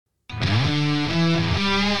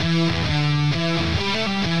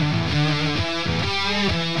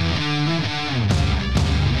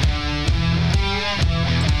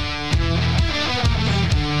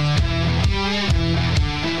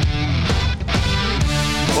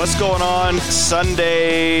What's going on?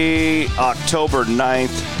 Sunday, October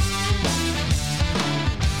 9th.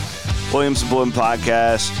 Williams and Blum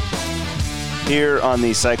podcast here on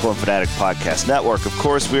the Cyclone Fanatic Podcast Network. Of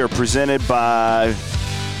course, we are presented by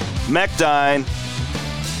Mechdyne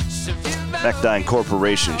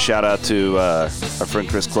Corporation. Shout out to our friend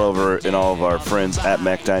Chris Clover and all of our friends at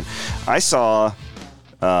Mechdyne. I saw,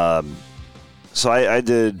 I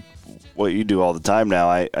did what you do all the time now.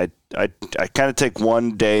 I kind of take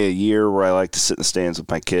one day a year where I like to sit in the stands with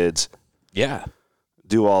my kids. Yeah.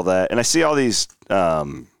 Do all that. And I see all these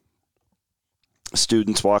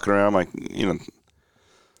students walking around. I'm like,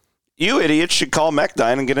 you idiots should call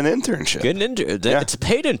Mechdyne and get an internship. It's a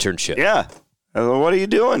paid internship. Yeah. What are you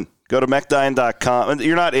doing? Go to mechdyne.com.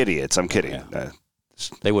 You're not idiots. I'm kidding. Yeah.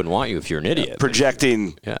 They wouldn't want you if you're an idiot.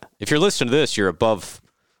 Projecting. Yeah. If you're listening to this, you're above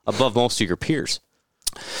most of your peers.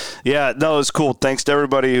 Yeah, no, it was cool. Thanks to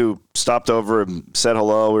everybody who stopped over and said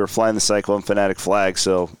hello. We were flying the Cyclone Fanatic flag,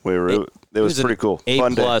 so it was pretty cool.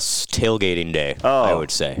 Fun day. Tailgating day, I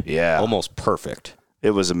would say. Yeah. Almost perfect.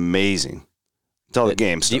 It was amazing. Until the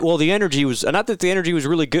game started. The energy was, not that the energy was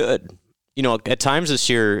really good. At times this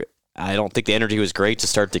year, I don't think the energy was great to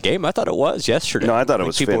start the game. I thought it was yesterday. No, I thought it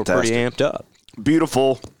was people fantastic. People were pretty amped up.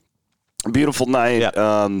 Beautiful night.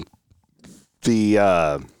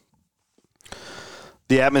 Yeah.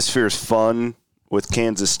 The atmosphere is fun with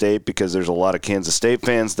Kansas State because there's a lot of Kansas State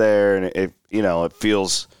fans there, and it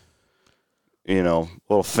feels, a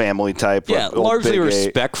little family type. Yeah, largely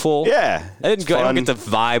respectful. Yeah, I don't get the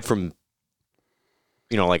vibe from,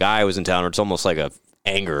 like I was in town, where it's almost like a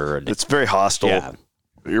anger. It's very hostile. Yeah.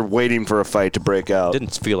 You're waiting for a fight to break out.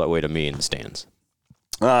 Didn't feel that way to me in the stands.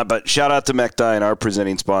 But shout out to Mechdyne, our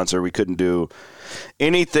presenting sponsor. We couldn't do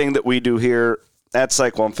anything that we do here at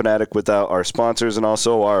Cyclone Fanatic without our sponsors and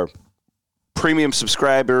also our premium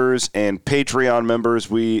subscribers and Patreon members.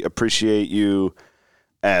 We appreciate you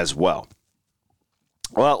as well.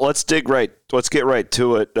 Well, let's get right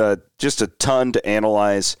to it. Just a ton to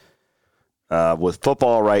analyze with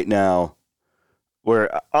football right now.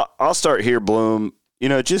 Where I'll start here, Bloom.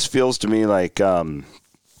 It just feels to me like a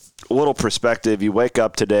little perspective. You wake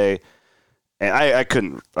up today, and I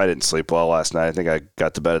didn't sleep well last night. I think I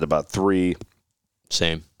got to bed at about 3.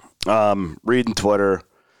 Same. Reading Twitter.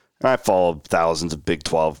 I follow thousands of Big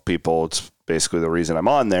 12 people. It's basically the reason I'm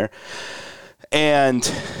on there. And,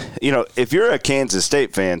 if you're a Kansas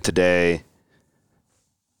State fan today,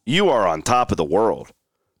 you are on top of the world.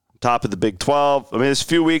 Top of the Big 12. I mean, it's a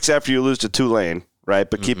few weeks after you lose to Tulane, right?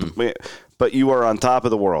 But but you are on top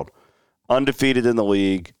of the world. Undefeated in the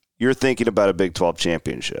league. You're thinking about a Big 12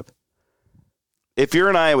 championship. If you're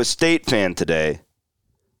an Iowa State fan today,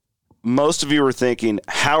 most of you are thinking,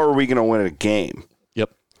 how are we going to win a game?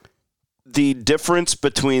 Yep. The difference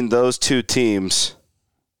between those two teams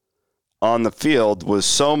on the field was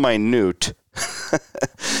so minute,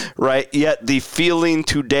 right? Yet the feeling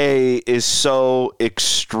today is so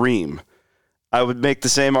extreme. I would make the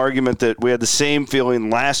same argument that we had the same feeling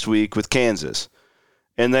last week with Kansas.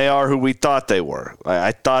 And they are who we thought they were.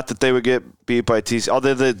 I thought that they would get beat by TCU.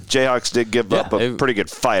 Although the Jayhawks did give up a pretty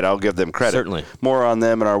good fight. I'll give them credit. Certainly. More on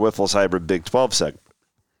them in our Wiffles Hybrid Big 12 segment.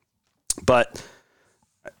 But,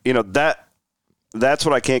 that's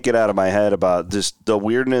what I can't get out of my head about just the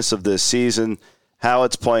weirdness of this season, how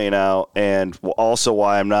it's playing out, and also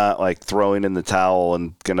why I'm not, throwing in the towel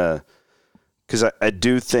and going to – because I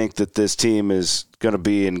do think that this team is going to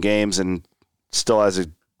be in games and still has a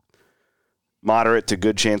moderate to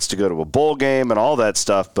good chance to go to a bowl game and all that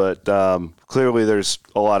stuff, but clearly there's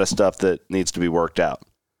a lot of stuff that needs to be worked out.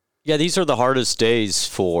 Yeah, these are the hardest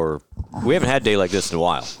days we haven't had a day like this in a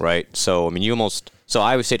while, right? So,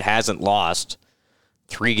 Iowa State hasn't lost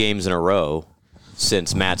 3 games in a row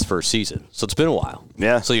since Matt's first season. So it's been a while.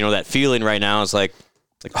 Yeah. So, that feeling right now is like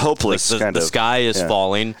hopeless. The sky is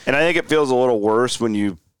falling. And I think it feels a little worse when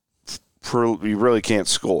you really can't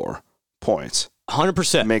score points.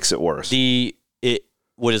 100%. Makes it worse.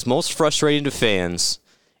 What is most frustrating to fans,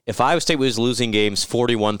 if Iowa State was losing games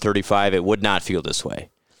 41-35, it would not feel this way.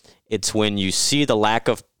 It's when you see the lack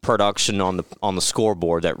of production on the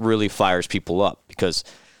scoreboard that really fires people up, because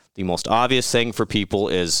the most obvious thing for people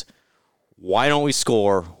is, why don't we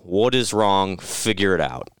score? What is wrong? Figure it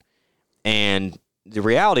out. And the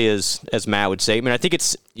reality is, as Matt would say, I think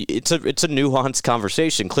it's a nuanced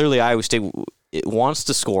conversation. Clearly, Iowa State wants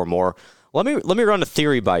to score more. Let me run a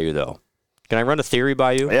theory by you, though. Can I run a theory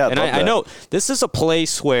by you? Yeah. And I know this is a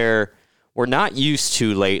place where we're not used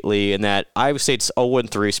to lately, in that Iowa State's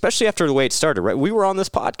 0-3, especially after the way it started, right? We were on this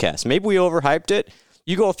podcast. Maybe we overhyped it.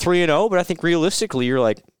 You go 3-0, but I think realistically, you're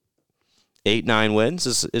like, 8-9 wins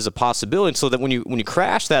is a possibility. And so that when you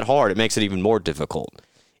crash that hard, it makes it even more difficult.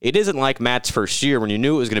 It isn't like Matt's first year when you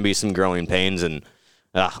knew it was going to be some growing pains. And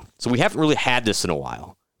so we haven't really had this in a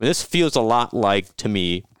while. I mean, this feels a lot like, to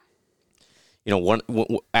me,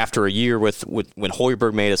 after a year with when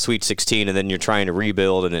Hoiberg made a Sweet 16 and then you're trying to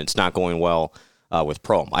rebuild and it's not going well with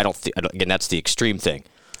Prom. Again, that's the extreme thing.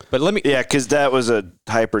 But because that was a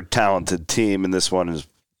hyper-talented team, and this one is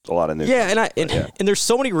a lot of new. Yeah, and there's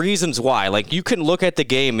so many reasons why. Like, you can look at the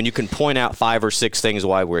game and you can point out 5 or 6 things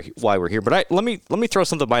why we're here. But let me throw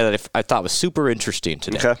something by that I thought was super interesting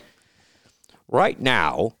today. Okay. Right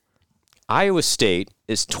now, Iowa State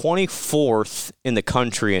is 24th in the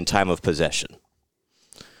country in time of possession,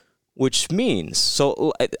 which means,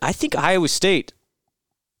 so I think Iowa State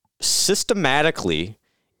systematically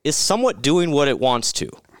is somewhat doing what it wants to.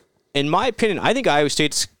 In my opinion, I think Iowa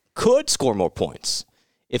State could score more points.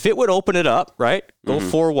 If it would open it up, right, go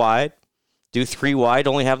 4 wide, do 3 wide,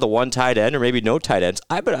 only have the one tight end or maybe no tight ends,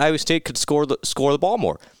 I bet Iowa State could score the ball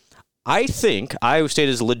more. I think Iowa State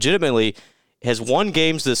has won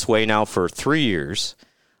games this way now for 3 years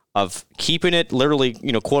of keeping it literally,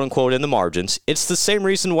 quote unquote, in the margins. It's the same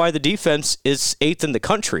reason why the defense is 8th in the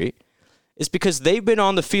country, is because they've been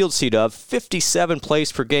on the field seat of 57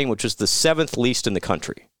 plays per game, which is the 7th least in the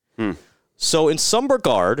country. So in some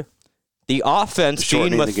regard, the offense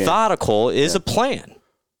being methodical is a plan,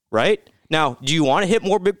 right? Now, do you want to hit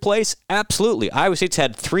more big plays? Absolutely. Iowa State's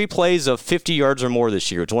had 3 plays of 50 yards or more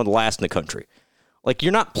this year. It's one of the last in the country. Like,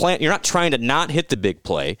 you're not trying to not hit the big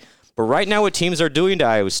play, but right now what teams are doing to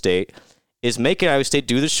Iowa State is making Iowa State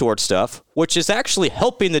do the short stuff, which is actually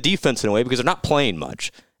helping the defense in a way because they're not playing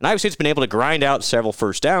much. And Iowa State's been able to grind out several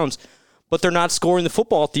first downs, but they're not scoring the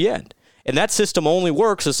football at the end. And that system only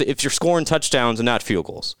works if you're scoring touchdowns and not field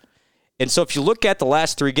goals. And so if you look at the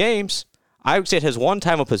last 3 games, Iowa State has 1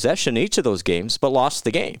 time of possession in each of those games, but lost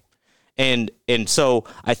the game. And so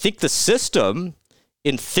I think the system,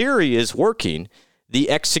 in theory, is working.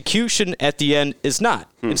 The execution at the end is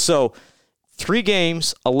not. And so 3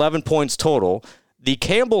 games, 11 points total. The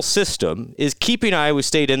Campbell system is keeping Iowa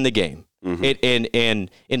State in the game. And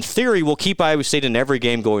in theory, will keep Iowa State in every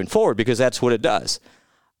game going forward because that's what it does.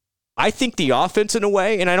 I think the offense, in a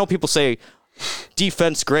way, and I know people say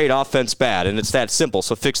defense great, offense bad, and it's that simple,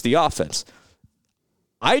 so fix the offense.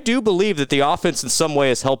 I do believe that the offense in some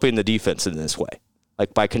way is helping the defense in this way.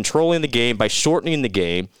 Like, by controlling the game, by shortening the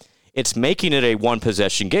game, it's making it a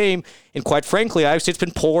one-possession game. And quite frankly, Iowa State's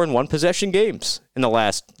been poor in one-possession games in the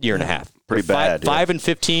last year and a half. Pretty bad. 5 and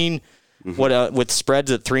 15 with spreads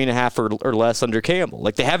at 3.5 or less under Campbell.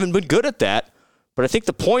 Like, they haven't been good at that. But I think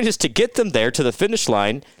the point is to get them there to the finish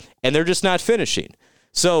line, and they're just not finishing.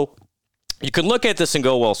 So you can look at this and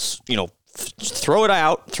go, well, throw it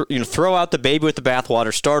out, throw out the baby with the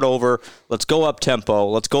bathwater, start over, let's go up tempo,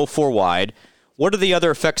 let's go 4 wide. What are the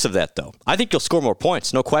other effects of that, though? I think you'll score more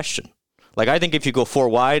points, no question. Like, I think if you go 4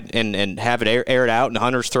 wide and have it aired out and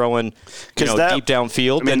Hunter's throwing deep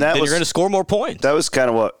downfield, then you're going to score more points. That was kind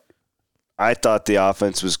of what I thought the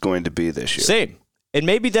offense was going to be this year. Same. And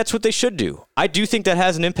maybe that's what they should do. I do think that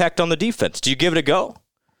has an impact on the defense. Do you give it a go?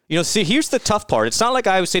 See, here's the tough part. It's not like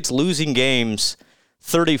Iowa State's losing games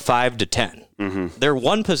 35-10. They're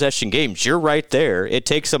one-possession games. You're right there. It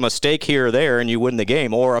takes a mistake here or there, and you win the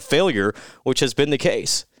game, or a failure, which has been the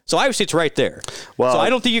case. So Iowa State's right there. Well, so I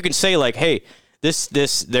don't think you can say, like, hey,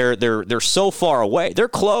 they're so far away. They're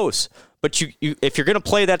close. But you if you're going to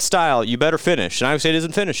play that style, you better finish. And Iowa State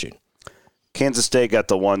isn't finishing. Kansas State got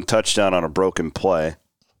the 1 touchdown on a broken play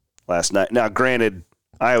last night. Now, granted,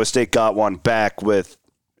 Iowa State got one back with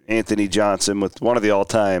Anthony Johnson with one of the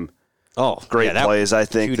all-time great plays I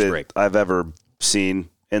think that I've ever seen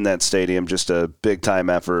in that stadium. Just a big-time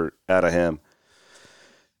effort out of him.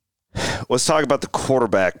 Let's talk about the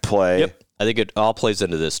quarterback play. Yep, I think it all plays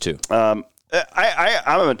into this too. I'm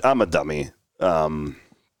a dummy.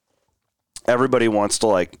 Everybody wants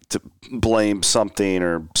to blame something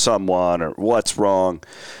or someone or what's wrong.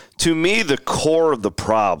 To me, the core of the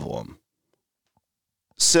problem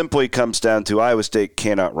simply comes down to Iowa State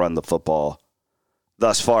cannot run the football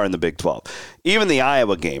thus far in the Big 12. Even the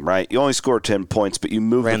Iowa game, right? You only scored 10 points, but you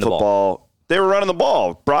moved the football. They were running the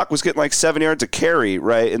ball. Brock was getting 7 yards a carry,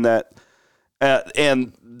 right? In that,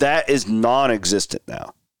 and that is non-existent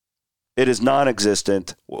now. It is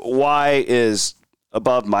non-existent. Why is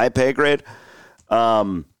above my pay grade?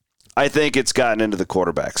 I think it's gotten into the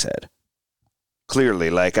quarterback's head. Clearly,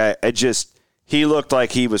 he looked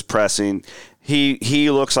like he was pressing. He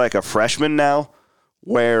looks like a freshman now,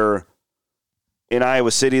 where in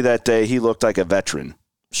Iowa City that day he looked like a veteran.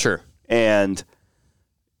 Sure. And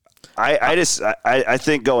I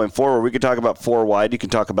think going forward, we could talk about 4 wide. You can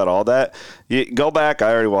talk about all that. You go back.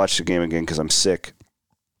 I already watched the game again because I'm sick.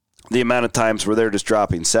 The amount of times where they're just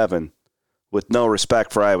dropping 7 with no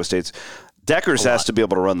respect for Iowa State's. Deckers has to be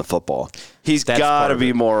able to run the football. He's got to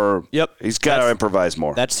be more. Yep. He's got to improvise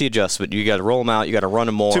more. That's the adjustment. You got to roll them out. You got to run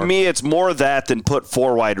them more. To me, it's more that than put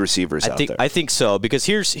 4 wide receivers out there. I think so, because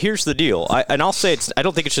here's the deal. I'll say I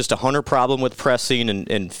don't think it's just a Hunter problem with pressing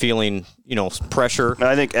and feeling pressure. And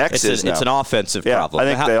I think X it's an offensive problem.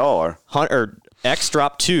 I think they all are. Hunter X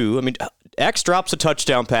dropped 2. I mean, X drops a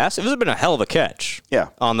touchdown pass. It would have been a hell of a catch. Yeah.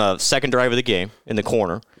 On the second drive of the game in the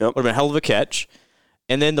corner. Yep. Would have been a hell of a catch.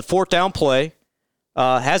 And then the 4th down play.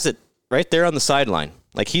 Has it right there on the sideline.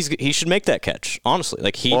 Like he should make that catch. Honestly,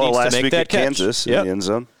 like he needs to make that catch. Kansas in the end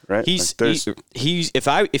zone, right?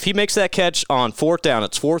 If he makes that catch on 4th down,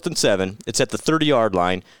 it's 4th and 7. It's at the 30-yard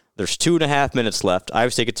line. There's 2.5 minutes left.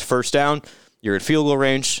 Iowa State gets a first down. You're at field goal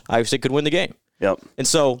range. Iowa State could win the game. Yep. And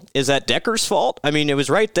so is that Decker's fault? I mean, it was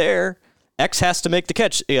right there. X has to make the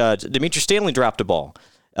catch. Demetri Stanley dropped a ball.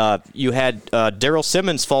 You had Darrell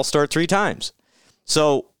Simmons false start 3 times.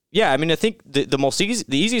 So. Yeah, I mean, I think the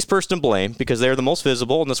easiest person to blame, because they're the most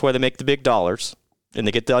visible and that's why they make the big dollars and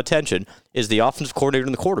they get the attention, is the offensive coordinator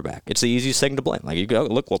and the quarterback. It's the easiest thing to blame. Like, you go,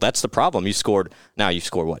 look, well, that's the problem. You scored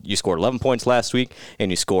what? You scored 11 points last week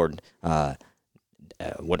and you scored 10.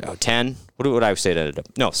 What would I say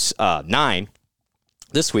that? No, 9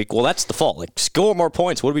 this week. Well, that's the fault. Like, score more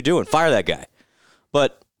points. What are we doing? Fire that guy.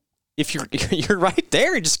 But if you're right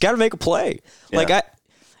there, you just got to make a play. Yeah. Like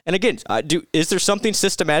And again, is there something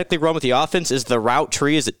systematically wrong with the offense? Is the route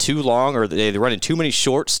tree, is it too long, or are they running too many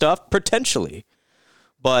short stuff? Potentially.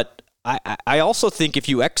 But I also think if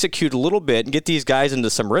you execute a little bit and get these guys into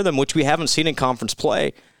some rhythm, which we haven't seen in conference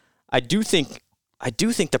play, I do think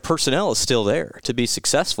the personnel is still there to be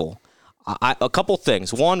successful. A couple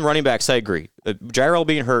things. One, running backs, I agree. Jairo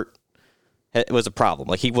being hurt was a problem.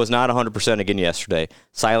 Like, he was not 100% again yesterday.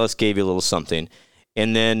 Silas gave you a little something.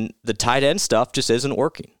 And then the tight end stuff just isn't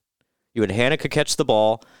working. You had Hanukkah catch the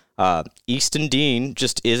ball. Easton Dean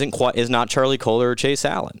just is not Charlie Kohler or Chase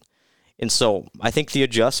Allen. And so I think the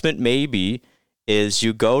adjustment maybe is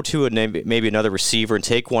you go to maybe another receiver and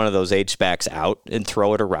take one of those H-backs out and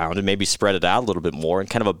throw it around and maybe spread it out a little bit more and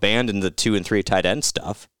kind of abandon the 2 and 3 tight end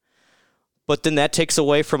stuff. But then that takes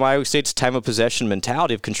away from Iowa State's time of possession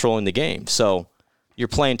mentality of controlling the game. So you're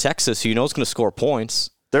playing Texas, who you know is going to score points.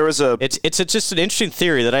 It's just an interesting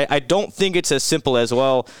theory that I don't think it's as simple as,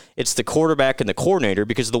 well, it's the quarterback and the coordinator,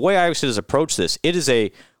 because the way Iowa State has approached this, it is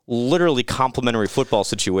a literally complementary football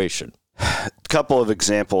situation. A couple of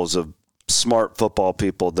examples of smart football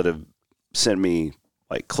people that have sent me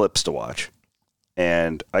like clips to watch.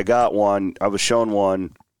 And I got one. I was shown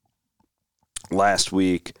one last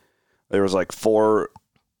week. There was like 4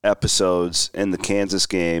 episodes in the Kansas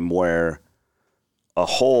game where a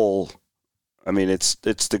hole, I mean, it's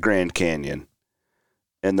the Grand Canyon,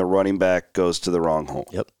 and the running back goes to the wrong hole.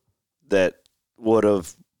 Yep. That would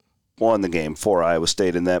have won the game for Iowa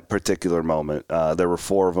State in that particular moment. There were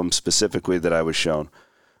 4 of them specifically that I was shown,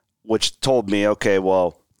 which told me, okay,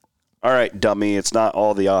 well, all right, dummy, it's not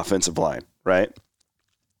all the offensive line, right?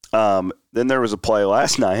 Then there was a play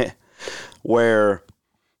last night where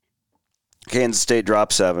Kansas State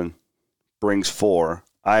dropped 7, brings 4.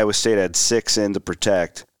 Iowa State had 6 in to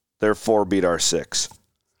protect. Their 4 beat our 6.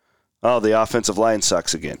 Oh, the offensive line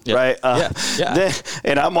sucks again, right? Yeah.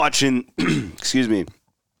 And I'm watching, excuse me,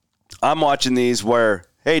 I'm watching these where,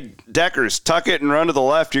 hey, Deckers, tuck it and run to the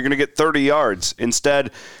left. You're going to get 30 yards.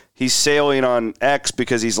 Instead, he's sailing on X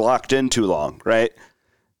because he's locked in too long, right?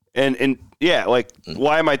 And yeah, like,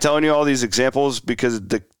 why am I telling you all these examples? Because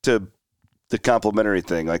the complimentary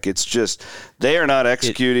thing, like, it's just they are not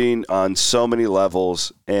executing on so many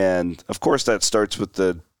levels, and of course that starts with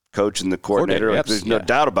the coach and the coordinator. Like, there's no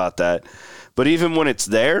doubt about that. But even when it's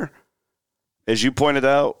there, as you pointed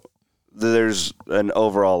out, there's an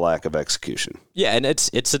overall lack of execution. Yeah, and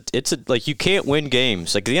it's like, you can't win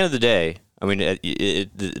games. Like, at the end of the day, I mean,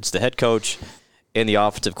 it's the head coach and the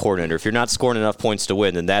offensive coordinator. If you're not scoring enough points to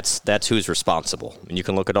win, then that's who's responsible. And you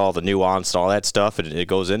can look at all the nuance and all that stuff, and it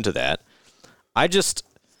goes into that. I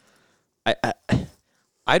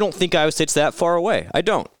don't think Iowa State's that far away. I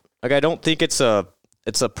don't think it's a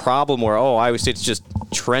problem where, Iowa State's just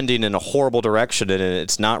trending in a horrible direction and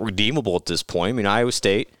it's not redeemable at this point. I mean, Iowa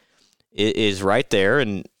State is right there,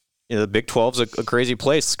 and the Big 12's a crazy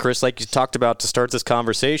place. Chris, like you talked about to start this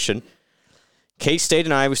conversation, K-State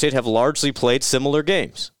and Iowa State have largely played similar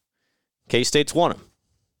games. K-State's won them.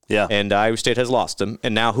 Yeah. And Iowa State has lost them.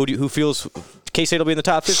 And now who feels K-State will be in the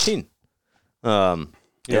top 15?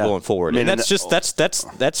 going forward. And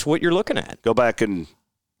that's what you're looking at. Go back and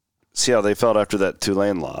see how they felt after that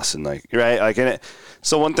Tulane loss, and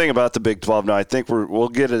so one thing about the Big 12 now, I think we'll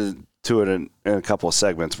get into it in a couple of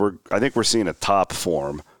segments. I think we're seeing a top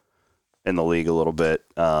form in the league a little bit,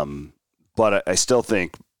 but I still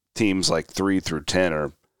think teams like 3 through 10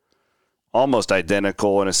 are almost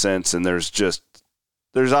identical in a sense, and there's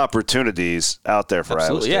opportunities out there for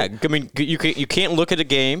Iowa State. Yeah, I mean, you can't look at a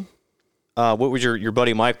game. What was your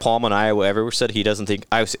buddy Mike Palm in Iowa ever said he doesn't think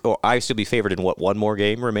Iowa will be favored in one more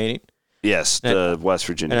game remaining? Yes, the West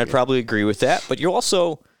Virginia. And game. I'd probably agree with that. But you're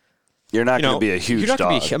not going to be a huge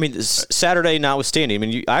dog. I mean, Saturday notwithstanding, I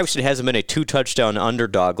mean, Iowa State hasn't been a 2-touchdown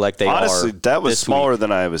underdog like they Honestly, are. That was smaller week.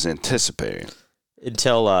 than I was anticipating.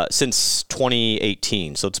 Until since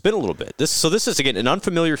 2018, so it's been a little bit. This is again an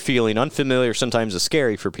unfamiliar feeling. Unfamiliar sometimes is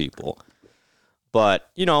scary for people, but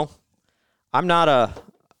I'm not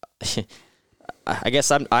I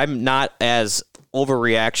guess I'm not as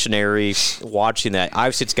overreactionary watching that.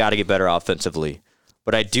 Obviously, it's got to get better offensively,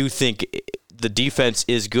 but I do think the defense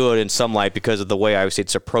is good in some light because of the way Iowa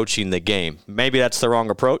State's approaching the game. Maybe that's the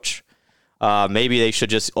wrong approach. Maybe they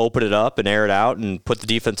should just open it up and air it out and put the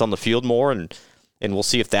defense on the field more and we'll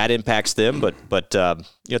see if that impacts them. But at the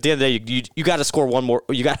end of the day, you got to score one more.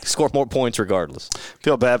 You got to score more points regardless.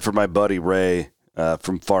 Feel bad for my buddy Ray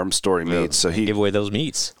from Farm Story Meats. So he give away those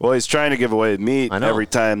meats. Well, he's trying to give away meat every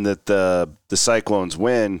time that the Cyclones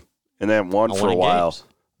win, and they haven't won for a while.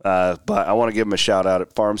 But I want to give him a shout out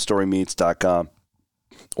at farmstorymeats.com.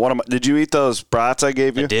 Did you eat those brats I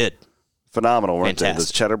gave you? I did. Phenomenal, weren't Fantastic. they?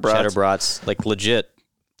 Those cheddar brats. Cheddar brats, like legit.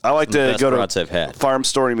 I like to go to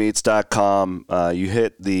farmstorymeats.com. You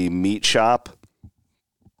hit the meat shop.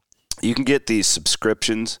 You can get these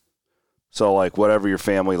subscriptions. So like whatever your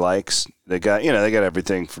family likes, they got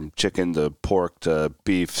everything from chicken to pork to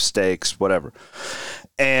beef, steaks, whatever.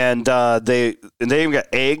 And they even got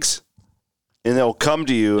eggs, and they'll come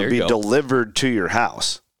to you and be delivered to your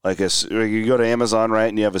house. Like you go to Amazon, right,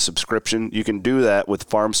 and you have a subscription. You can do that with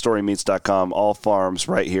farmstorymeats.com. All farms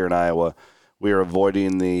right here in Iowa. We are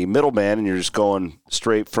avoiding the middleman, and you're just going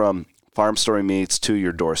straight from Farm Story Meats to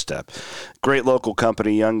your doorstep. Great local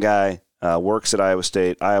company, young guy, works at Iowa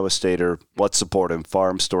State, Iowa Stater. Let's support him,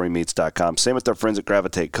 farmstorymeats.com. Same with our friends at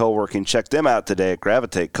Gravitate Co-working. Check them out today at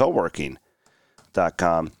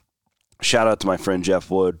gravitatecoworking.com. Shout out to my friend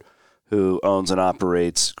Jeff Wood, who owns and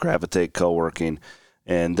operates Gravitate Co-working.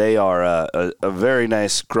 And they are a very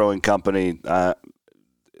nice growing company,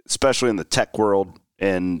 especially in the tech world.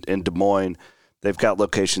 In Des Moines. They've got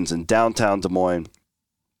locations in downtown Des Moines,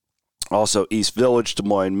 also East Village, Des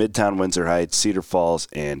Moines, Midtown Windsor Heights, Cedar Falls,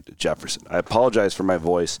 and Jefferson. I apologize for my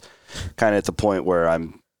voice, kind of at the point where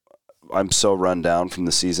I'm so run down from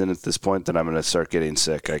the season at this point that I'm going to start getting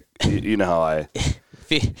sick. You know how I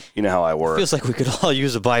work. Feels like we could all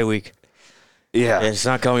use a bye week. Yeah. It's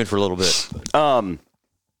not coming for a little bit.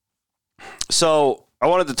 So I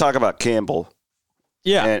wanted to talk about Campbell.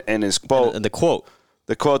 Yeah. And his quote. And the quote.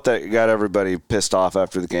 The quote that got everybody pissed off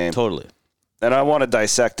after the game. Totally. And I want to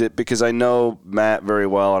dissect it because I know Matt very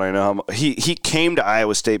well, and I know how he came to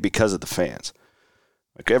Iowa State because of the fans.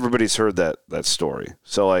 Like everybody's heard that story.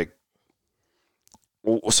 So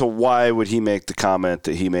why would he make the comment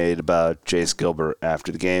that he made about Jace Gilbert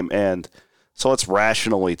after the game? And so let's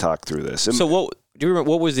rationally talk through this. So do you remember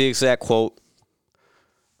what was the exact quote?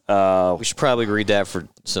 We should probably read that for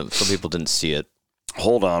some people didn't see it.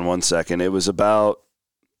 Hold on one second. It was about.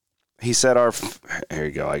 He said, here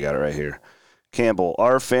you go, I got it right here. Campbell,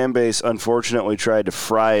 our fan base unfortunately tried to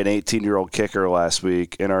fry an 18-year-old kicker last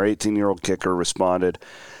week, and our 18-year-old kicker responded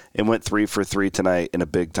and went 3 for 3 tonight in a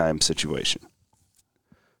big-time situation.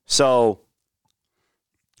 So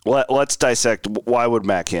let's dissect why would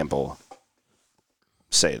Matt Campbell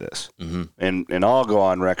say this. Mm-hmm. And I'll go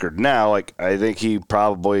on record now. Like I think he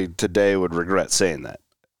probably today would regret saying that.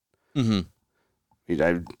 Mm-hmm.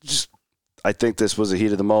 I think this was a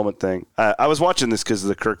heat of the moment thing. I was watching this because of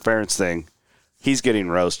the Kirk Ferentz thing. He's getting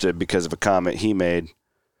roasted because of a comment he made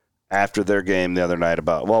after their game the other night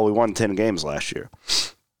about, well, we won 10 games last year.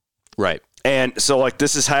 Right. And so,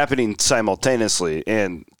 this is happening simultaneously.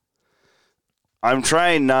 And I'm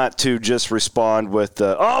trying not to just respond with,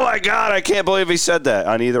 oh, my God, I can't believe he said that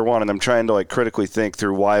on either one. And I'm trying to, critically think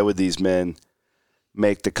through why would these men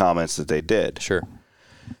make the comments that they did. Sure.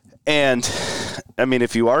 And, I mean,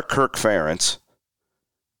 if you are Kirk Ferentz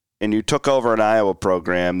and you took over an Iowa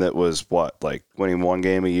program that was, winning one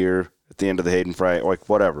game a year at the end of the Hayden Fry,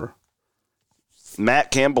 whatever.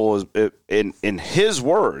 Matt Campbell is, in his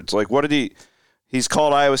words, what did he – he's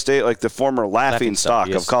called Iowa State, the former laughing stock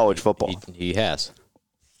of college football. He has.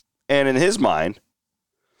 And in his mind,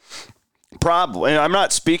 Probably. And I'm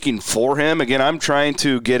not speaking for him. Again, I'm trying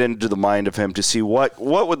to get into the mind of him to see what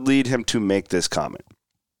would lead him to make this comment.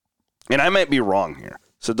 And I might be wrong here.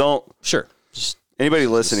 So don't. Sure. Just, anybody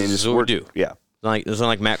listening, this is what we do. Yeah. It's not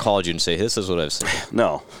like Matt called you and say, this is what I've seen.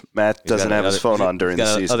 No. Matt doesn't have his phone on during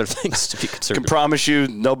the season. Other things to be concerned I can promise you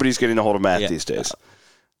nobody's getting a hold of Matt these days.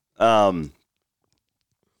 There's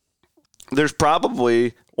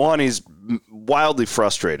probably, one, he's wildly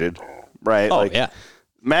frustrated, right? Oh, yeah.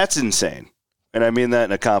 Matt's insane. And I mean that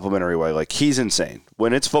in a complimentary way. Like, he's insane.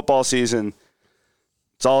 When it's football season,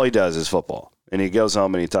 it's all he does is football. And he goes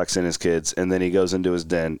home and he tucks in his kids, and then he goes into his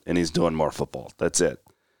den and he's doing more football. That's it.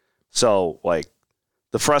 So, like,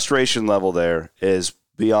 the frustration level there is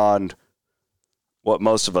beyond what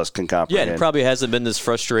most of us can comprehend. Yeah, it probably hasn't been this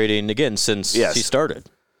frustrating, again, since he started.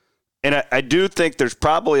 And I do think there's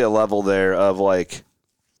probably a level there of, like,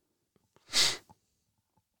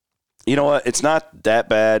 you know what? It's not that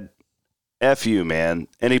bad. F you, man.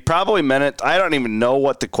 And he probably meant it. I don't even know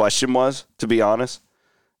what the question was, to be honest.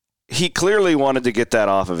 He clearly wanted to get that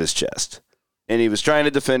off of his chest. And he was trying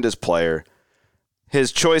to defend his player.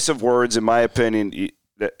 His choice of words, in my opinion,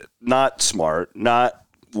 not smart, not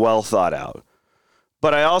well thought out.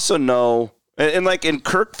 But I also know, and like in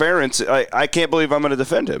Kirk Ferentz, I can't believe I'm going to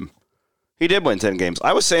defend him. He did win 10 games.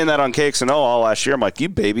 I was saying that on Cakes and O all last year. I'm like, you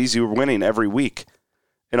babies, you were winning every week.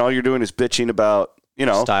 And all you're doing is bitching about,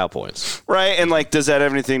 style points. Right? And, like, does that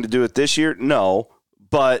have anything to do with this year? No.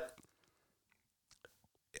 But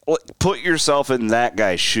put yourself in that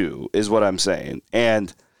guy's shoe is what I'm saying.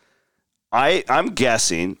 And I'm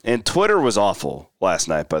guessing, and Twitter was awful last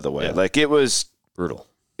night, by the way. Yeah. Like, it was brutal.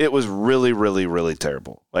 It was really, really, really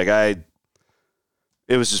terrible. Like,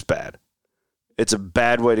 it was just bad. It's a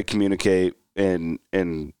bad way to communicate in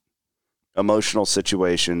emotional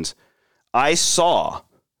situations. I saw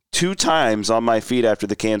 2 times on my feed after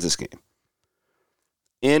the Kansas game.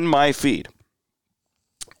 In my feed.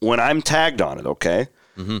 When I'm tagged on it, okay?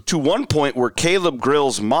 Mm-hmm. To one point where Caleb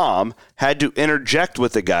Grill's mom had to interject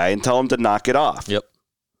with the guy and tell him to knock it off. Yep.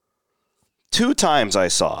 2 times I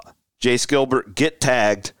saw Jace Gilbert get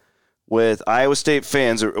tagged with Iowa State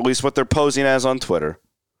fans, or at least what they're posing as on Twitter,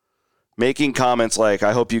 making comments like,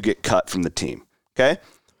 I hope you get cut from the team. Okay?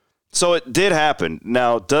 So it did happen.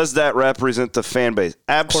 Now, does that represent the fan base?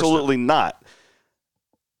 Absolutely not.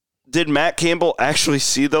 Did Matt Campbell actually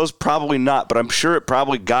see those? Probably not, but I'm sure it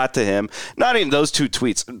probably got to him. Not even those 2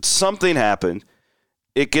 tweets. Something happened.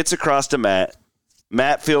 It gets across to Matt.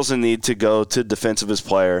 Matt feels the need to go to defense of his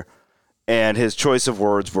player, and his choice of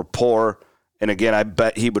words were poor. And again, I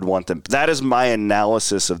bet he would want them. That is my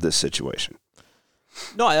analysis of this situation.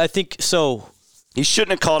 No, I think so. He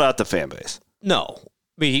shouldn't have called out the fan base. No.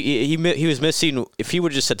 I mean, he was missing. If he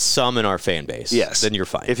would have just said some in our fan base, yes, then you're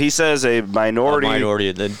fine. If he says a minority, but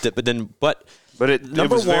it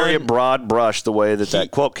was very broad brush the way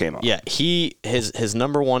that quote came off. Yeah, his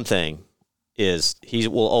number one thing is he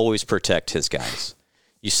will always protect his guys.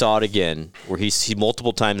 You saw it again where he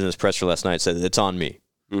multiple times in his presser last night said it's on me.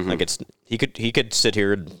 Mm-hmm. Like he could sit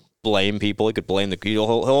here and blame people. He could blame he'll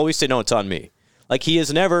always say no, it's on me. Like he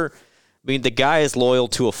is never. I mean, the guy is loyal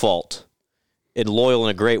to a fault. And loyal in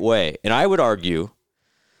a great way. And I would argue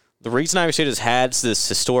the reason Iowa State has had this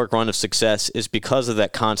historic run of success is because of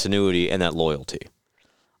that continuity and that loyalty.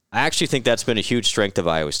 I actually think that's been a huge strength of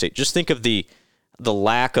Iowa State. Just think of the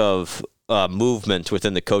lack of movement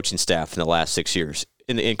within the coaching staff in the last 6 years.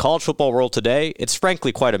 In college football world today, it's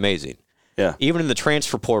frankly quite amazing. Yeah. Even in the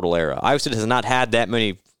transfer portal era, Iowa State has not had that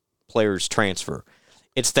many players transfer.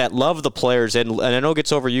 It's that love of the players, and I know it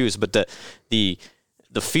gets overused, but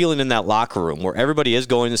the feeling in that locker room where everybody is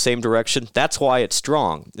going the same direction, that's why it's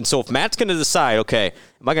strong. And so if Matt's going to decide, okay,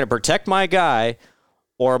 am I going to protect my guy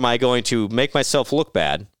or am I going to make myself look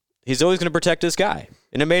bad, he's always going to protect his guy.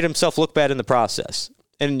 And it made himself look bad in the process.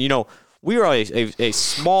 And, we are a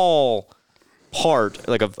small part,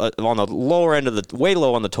 like on the lower end of way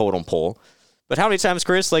low on the totem pole. But how many times,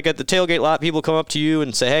 Chris, like at the tailgate lot, people come up to you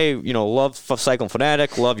and say, hey, love Cyclone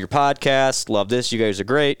Fanatic, love your podcast, love this, you guys are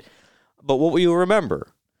great. But what will you remember?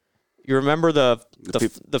 You remember the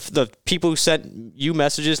people who sent you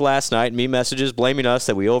messages last night, me messages blaming us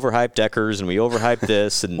that we overhyped Deckers and we overhyped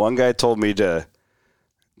this. And one guy told me to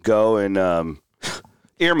go and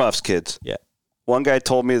earmuffs, kids. Yeah. One guy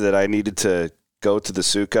told me that I needed to go to the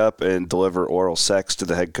Sioux Cup and deliver oral sex to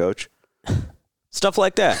the head coach. Stuff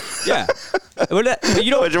like that. Yeah.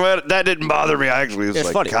 That didn't bother me. Actually, it's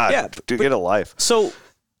like, funny. God, yeah, get a life. So.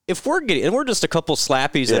 If we're just a couple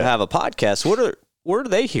slappies that have a podcast, what are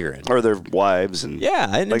they hearing? Or their wives and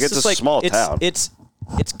and it's a small town. It's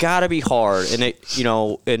got to be hard, and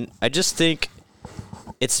and I just think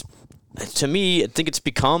it's to me, I think it's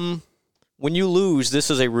become, when you lose, this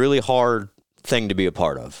is a really hard thing to be a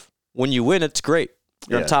part of. When you win, it's great.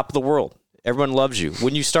 You're on top of the world. Everyone loves you.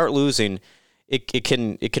 When you start losing, it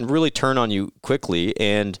can really turn on you quickly.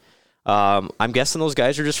 And I'm guessing those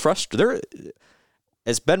guys are just frustrated.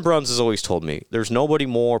 As Ben Bruns has always told me, there's nobody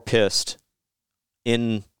more pissed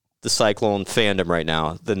in the Cyclone fandom right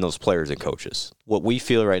now than those players and coaches. What we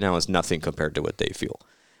feel right now is nothing compared to what they feel.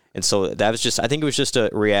 And so that was I think it was just a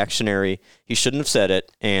reactionary. He shouldn't have said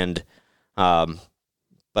it. And, but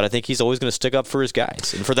I think he's always going to stick up for his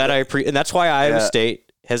guys. And for that, and that's why Iowa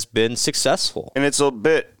State has been successful. And it's a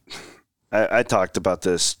bit, I talked about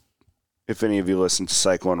this. If any of you listened to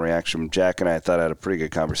Cyclone Reaction, Jack and I thought I had a pretty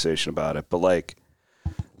good conversation about it. But like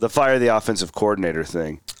the fire the offensive coordinator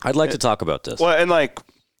thing. I'd like to talk about this. Well, and like,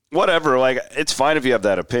 whatever, like, it's fine if you have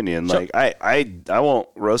that opinion. Sure. Like, I won't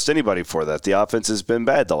roast anybody for that. The offense has been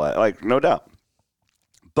bad, like, no doubt.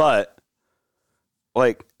 But,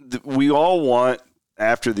 like, we all want,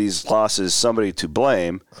 after these losses, somebody to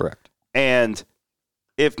blame. Correct. And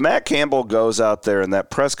if Matt Campbell goes out there in that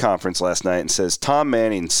press conference last night and says, Tom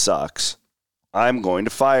Manning sucks, I'm going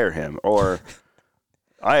to fire him. Or,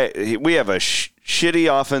 we have a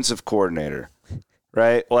shitty offensive coordinator,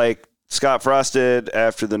 right? Like, Scott Frost did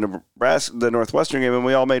after the Northwestern game, and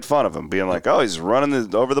we all made fun of him, being like, oh, he's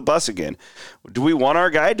running over the bus again. Do we want our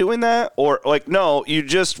guy doing that? Or, like, no, you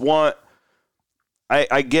just want –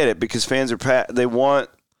 I get it, because fans are they want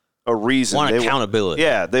a reason. Want accountability.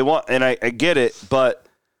 They want – and I get it, but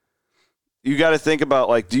you got to think about,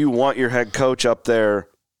 like, do you want your head coach up there?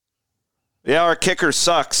 Yeah, our kicker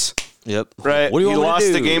sucks. Yep. Right? What do you want lost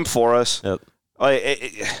to do? the game for us. Yep.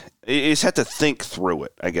 You just have to think through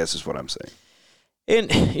it, I guess is what I'm saying.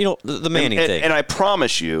 And, you know, the Manning thing. And I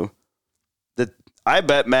promise you that I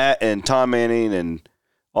bet Matt and Tom Manning and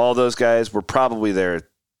all those guys were probably there at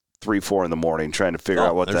 3-4 in the morning trying to figure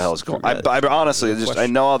out what the hell is going on. I honestly, I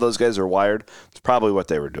know how those guys are wired. It's probably what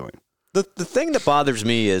they were doing. The thing that bothers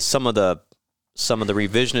me is some of the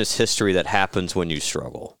revisionist history that happens when you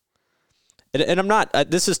struggle. And I'm not,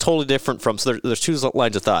 this is totally different from, so there's two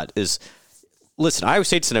lines of thought is, listen, Iowa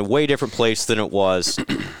State's in a way different place than it was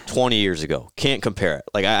 20 years ago. Can't compare it.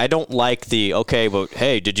 Like, I don't like but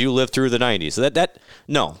hey, did you live through the 90s?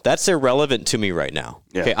 No, that's irrelevant to me right now.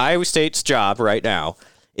 Yeah. Okay, Iowa State's job right now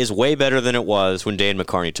is way better than it was when Dan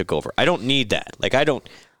McCarney took over. I don't need that. Like,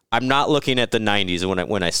 I'm not looking at the 90s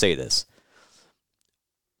when I say this.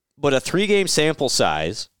 But a 3-game sample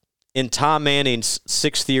size in Tom Manning's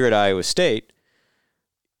 6th year at Iowa State,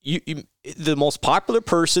 the most popular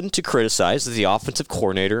person to criticize is the offensive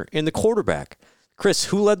coordinator and the quarterback. Chris,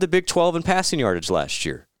 who led the Big 12 in passing yardage last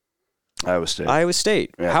year? Iowa State. Iowa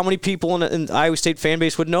State. Yeah. How many people in the Iowa State fan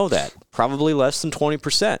base would know that? Probably less than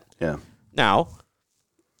 20%. Yeah. Now,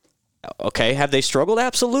 okay, have they struggled?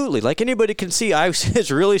 Absolutely. Like anybody can see, Iowa State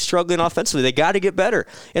is really struggling offensively. They got to get better.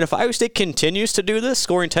 And if Iowa State continues to do this,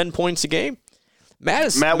 scoring 10 points a game,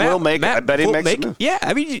 Matt will make it. I bet he makes it. Yeah,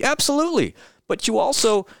 I mean, absolutely. But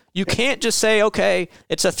you can't just say, okay,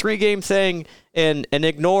 it's a 3-game thing and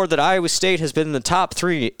ignore that Iowa State has been in the top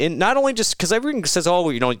 3. And not only just because everyone says,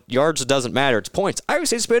 oh, you know, yards doesn't matter, it's points. Iowa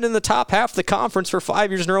State's been in the top half of the conference for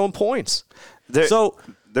 5 years in a row in points. There's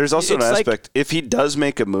also an aspect, if he does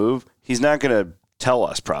make a move, he's not going to tell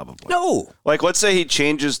us probably. No. Like, let's say he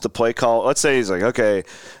changes the play call. Let's say he's like, okay,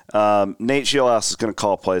 Nate Shieldhouse is going to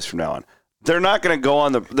call plays from now on. They're not going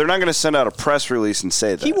to they're not going to send out a press release and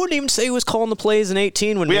say that. He wouldn't even say he was calling the plays in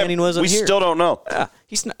 18 when Manning wasn't here. We still don't know. Yeah,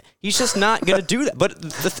 he's just not going to do that.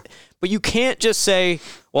 But you can't just say,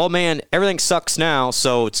 well, man, everything sucks now,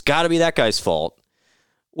 so it's got to be that guy's fault.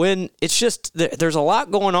 When it's just, there's a lot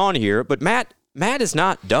going on here, but Matt is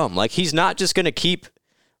not dumb. Like, he's not just going to keep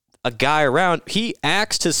a guy around. He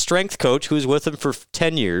axed his strength coach, who was with him for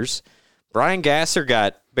 10 years. Brian Gasser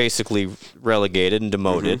got basically relegated and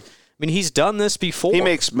demoted. Mm-hmm. I mean, he's done this before. He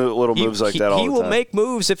makes little moves like that all the time. He will make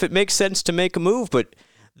moves if it makes sense to make a move. But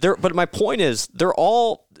my point is, they're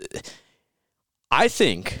all – I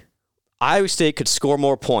think Iowa State could score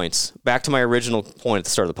more points. Back to my original point at the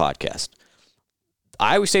start of the podcast.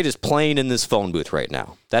 Iowa State is playing in this phone booth right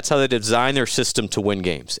now. That's how they designed their system to win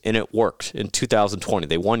games, and it worked in 2020.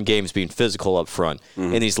 They won games being physical up front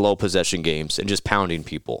in these low-possession games and just pounding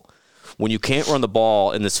people. When you can't run the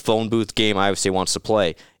ball in this phone booth game Iowa State wants to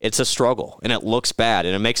play, it's a struggle, and it looks bad,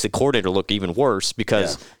 and it makes the coordinator look even worse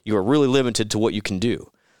because you are really limited to what you can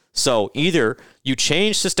do. So either you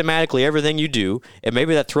change systematically everything you do, and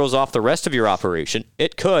maybe that throws off the rest of your operation.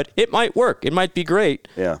 It could. It might work. It might be great.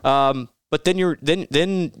 Yeah. But then you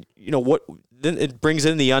know what? then it brings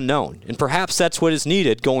in the unknown. And perhaps that's what is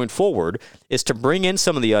needed going forward, is to bring in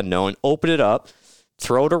some of the unknown, open it up,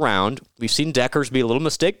 throw it around. We've seen Deckers be a little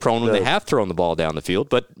mistake prone when they have thrown the ball down the field,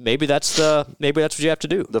 but maybe that's what you have to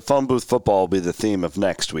do. The phone booth football will be the theme of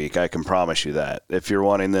next week. I can promise you that. If you're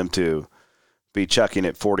wanting them to be chucking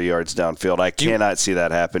it 40 yards downfield, I cannot see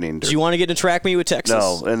that happening. Do you want to get in a track meet with Texas?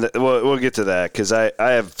 No, and we'll get to that because I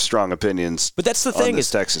have strong opinions. But that's the thing, is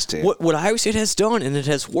Texas team. What Iowa State has done, and it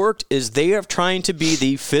has worked, is they are trying to be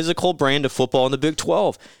the physical brand of football in the Big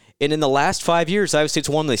 12. And in the last 5 years, Iowa State's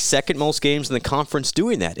won the second most games in the conference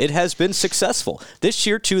doing that. It has been successful. This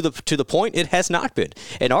year, to the point, it has not been.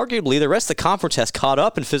 And arguably, the rest of the conference has caught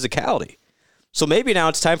up in physicality. So maybe now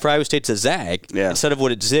it's time for Iowa State to zag instead of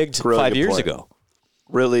what it zigged really 5 years ago.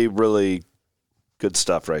 Really, really good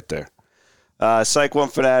stuff right there. Psych One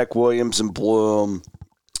Fanatic, Williams, and Blum.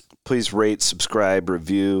 Please rate, subscribe,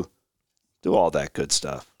 review, do all that good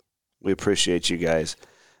stuff. We appreciate you guys.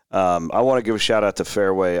 I want to give a shout out to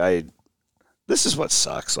Fairway. This is what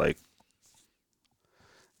sucks. And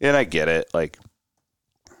I get it.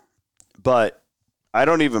 But I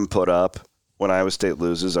don't even put up when Iowa State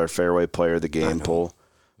loses our Fairway Player of the Game poll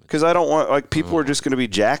because I don't want people are just going to be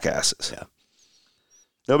jackasses. Yeah.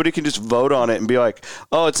 Nobody can just vote on it and be like,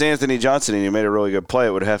 "Oh, it's Anthony Johnson and he made a really good play."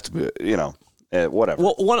 It would have to be, whatever.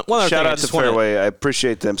 Well, one other shout thing, out to Fairway. I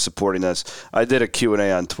appreciate them supporting us. I did a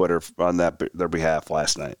Q&A on Twitter on their behalf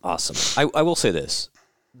last night. Awesome. I will say this: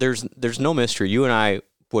 there's no mystery. You and I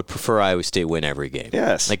would prefer Iowa State win every game.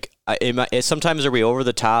 Yes. Sometimes are we over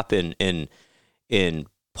the top in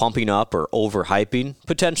pumping up or overhyping?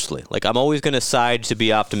 Potentially. I'm always going to side to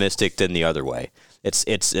be optimistic than the other way. It's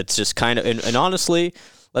just kind of and honestly,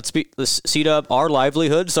 let's seat up. Our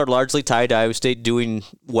livelihoods are largely tied to Iowa State doing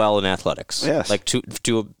well in athletics. Yes,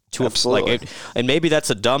 to absolutely. And maybe that's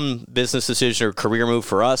a dumb business decision or career move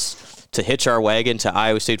for us to hitch our wagon to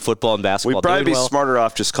Iowa State football and basketball. We'd probably be smarter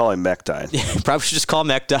off just calling Mechdyne. Probably should just call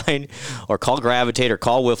Mechdyne or call Gravitate or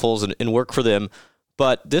call Wiffles and work for them.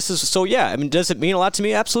 But this is so yeah. I mean, does it mean a lot to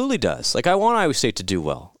me? Absolutely does. I want Iowa State to do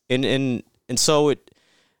well, and so it.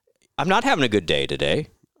 I'm not having a good day today,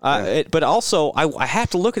 but also I have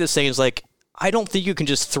to look at this thing as I don't think you can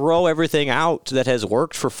just throw everything out that has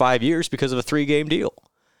worked for 5 years because of a 3-game deal.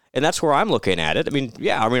 And that's where I'm looking at it.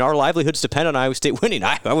 Our livelihoods depend on Iowa State winning.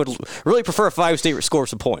 I would really prefer if Iowa State scores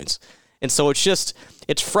some points. And so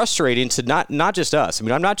it's frustrating to not just us.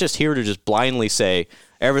 I'm not just here to just blindly say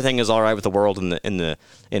everything is all right with the world and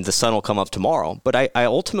the sun will come up tomorrow. But I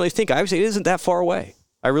ultimately think Iowa State isn't that far away.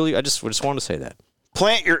 I just want to say that.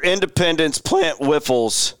 Plant your independence, plant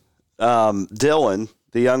Wiffles. Dylan,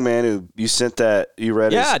 the young man who you sent that, you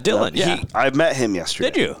read Dylan, I met him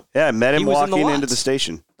yesterday. Did you? Yeah, I met him walking into the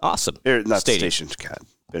station. Awesome. Not the station. God,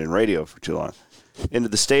 been in radio for too long. Into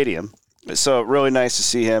the stadium. So really nice to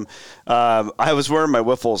see him. I was wearing my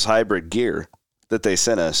Wiffles hybrid gear that they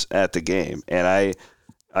sent us at the game, and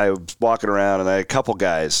I was walking around, and I had a couple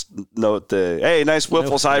guys note hey, nice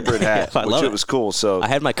Wiffles hybrid hat, which it was cool. So I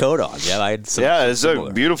had my coat on. Yeah, I had some. Yeah, it's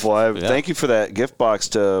beautiful. Thank you for that gift box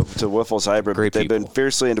to Wiffles hybrid. Great They've people. been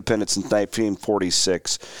fiercely independent since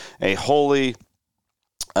 1946, a wholly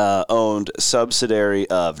owned subsidiary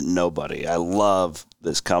of nobody. I love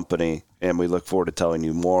this company, and we look forward to telling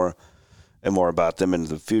you more and more about them in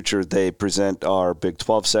the future. They present our Big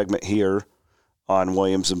 12 segment here on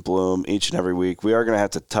Williams and Blum each and every week. We are going to have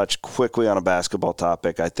to touch quickly on a basketball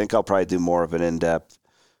topic. I think I'll probably do more of an in-depth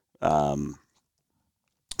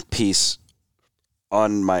piece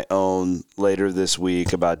on my own later this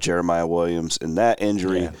week about Jeremiah Williams and that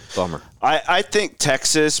injury. Yeah, bummer. I think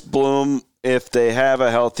Texas, Blum, if they have a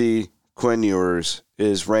healthy Quinn Ewers,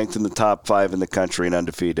 is ranked in the top 5 in the country and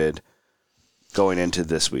undefeated going into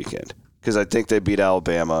this weekend. Because I think they beat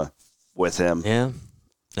Alabama with him. Yeah.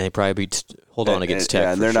 They probably beat against Tech.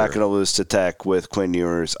 Yeah, and they're not going to lose to Tech with Quinn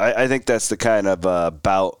Ewers. I think that's the kind of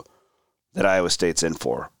bout that Iowa State's in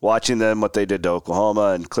for. Watching them, what they did to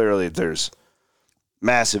Oklahoma, and clearly there's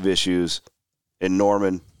massive issues in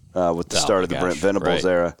Norman with the start of the Brent Venables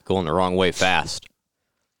era. Going the wrong way fast.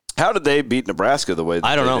 How did they beat Nebraska the way that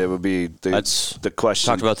I don't know. It would be the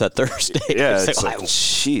question. Talked about that Thursday. Yeah, it's like,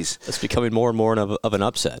 jeez. It's becoming more and more of an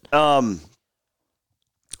upset.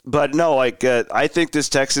 But no, I think this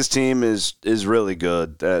Texas team is really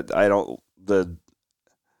good. I don't the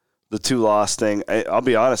 2-loss thing. I'll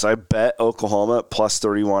be honest. I bet Oklahoma at plus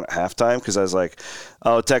 31 at halftime because I was like,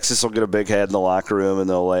 oh, Texas will get a big head in the locker room and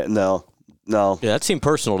they'll no. Yeah, that seemed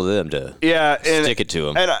personal to them to stick it to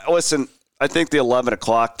them. And listen, I think the 11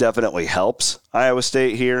 o'clock definitely helps Iowa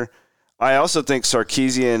State here. I also think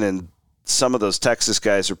Sarkisian and some of those Texas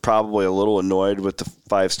guys are probably a little annoyed with the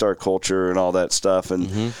 5-star culture and all that stuff.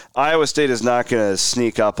 And Iowa State is not going to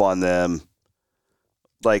sneak up on them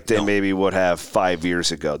like they maybe would have 5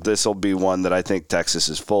 years ago. This will be one that I think Texas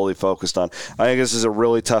is fully focused on. I think this is a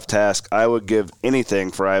really tough task. I would give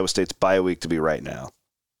anything for Iowa State's bye week to be right now.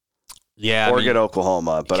 Yeah, or get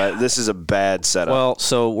Oklahoma, but this is a bad setup. Well,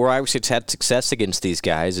 so where Iowa State's had success against these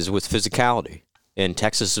guys is with physicality, and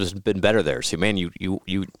Texas has been better there. So, man, you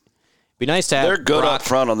be nice to have. They're good Brock, up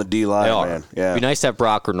front on the D line, man. Yeah, be nice to have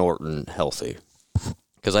Brock or Norton healthy,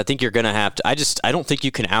 because I think you're going to have to. I don't think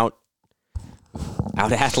you can out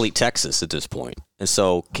athlete Texas at this point, and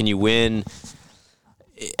so can you win?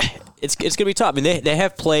 It's going to be tough. I mean, they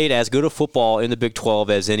have played as good a football in the Big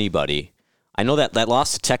 12 as anybody. I know that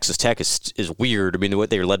loss to Texas Tech is weird. I mean,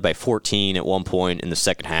 they were led by 14 at one point in the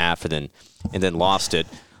second half, and then lost it.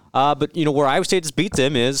 But where Iowa State has beat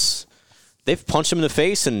them is they've punched them in the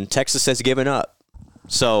face, and Texas has given up.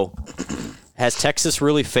 So, has Texas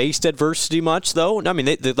really faced adversity much though? I mean,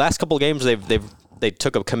 the last couple of games they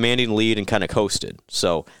took a commanding lead and kind of coasted.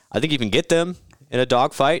 So, I think you can get them in a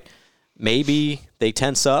dogfight. Maybe they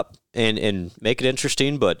tense up and make it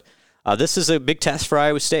interesting, but. This is a big test for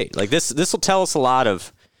Iowa State. Like this will tell us a lot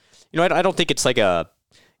of, I don't think it's like a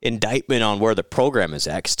indictment on where the program is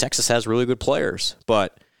at, because Texas has really good players.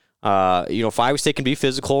 But if Iowa State can be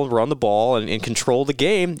physical and run the ball and control the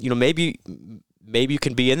game, maybe you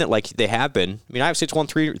can be in it like they have been. I mean, Iowa State's won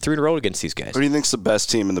three in a row against these guys. Who do you think's the best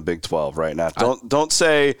team in the Big 12 right now? Don't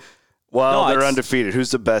say. Well, they're undefeated. Who's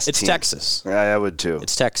the best team? It's Texas. Yeah, I would too.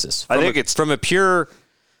 It's Texas. I think it's from a pure.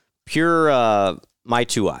 My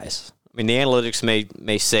two eyes. I mean, the analytics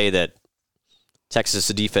may say that Texas'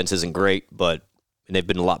 defense isn't great, but they've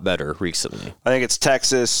been a lot better recently. I think it's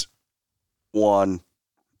Texas 1,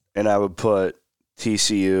 and I would put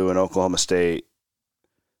TCU and Oklahoma State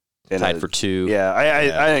tied for 2. Yeah,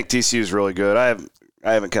 I think TCU is really good. I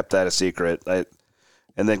haven't kept that a secret.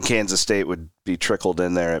 And then Kansas State would be trickled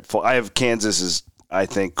in there. I have Kansas is, I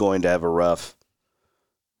think, going to have a rough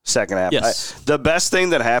second half. Yes. The best thing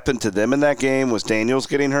that happened to them in that game was Daniels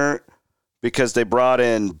getting hurt, because they brought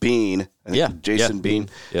in Bean, Jason Bean,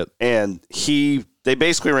 and they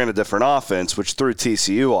basically ran a different offense, which threw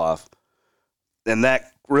TCU off, and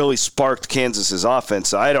that really sparked Kansas's offense.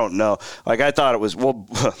 So I don't know. Like, I thought it was,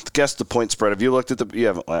 guess the point spread. Have you looked at you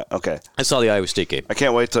haven't? Okay. I saw the Iowa State game. I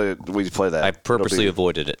can't wait till we play that. I purposely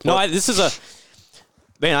avoided it. No, this is a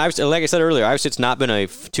man. Like I said earlier, Iowa State's not been a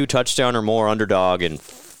 2-touchdown or more underdog in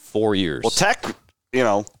 4 years. Well, Tech,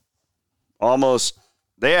 almost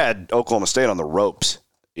they had Oklahoma State on the ropes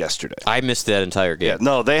yesterday. I missed that entire game. Yeah,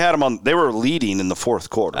 no, they had them on. They were leading in the fourth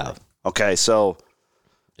quarter. Wow. Okay, so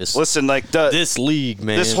listen, this league,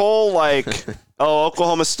 man, this whole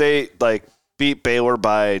Oklahoma State beat Baylor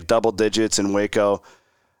by double digits in Waco.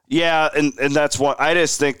 Yeah, and that's one. I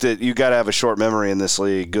just think that you got to have a short memory in this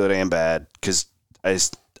league, good and bad, because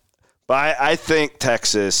I think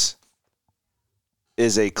Texas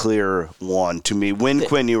is a clear one to me when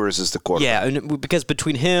Quinn Ewers is the quarterback. Yeah, because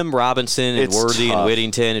between him, Robinson, and Worthy and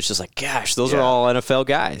Whittington, it's just like, gosh, those are all NFL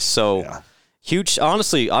guys. So huge.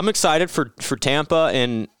 Honestly, I'm excited for Tampa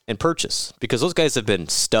and Purchase, because those guys have been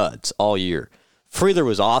studs all year. Freeler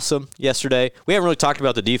was awesome yesterday. We haven't really talked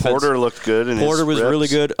about the defense. Porter looked good. Porter was really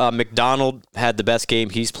good. McDonald had the best game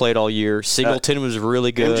he's played all year. Singleton was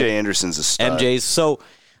really good. MJ Anderson's a stud. So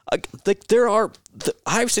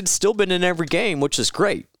Iowa State's still been in every game, which is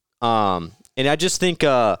great. And I just think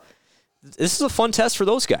this is a fun test for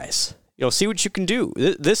those guys. See what you can do.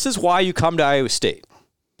 This is why you come to Iowa State.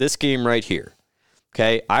 This game right here.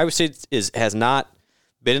 Okay, Iowa State has not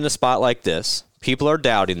been in a spot like this. People are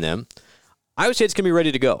doubting them. Iowa State's going to be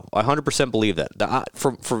ready to go. I 100% believe that.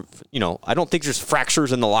 I don't think there's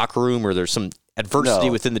fractures in the locker room or there's some adversity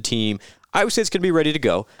within the team. Iowa State's going to be ready to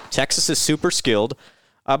go. Texas is super skilled.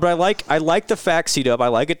 But I like the fact, C-Dub, I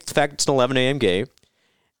like the fact it's an 11 a.m. game,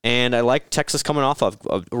 and I like Texas coming off of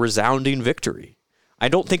a resounding victory. I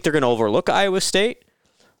don't think they're going to overlook Iowa State,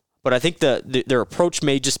 but I think their approach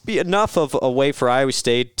may just be enough of a way for Iowa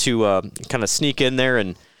State to kind of sneak in there.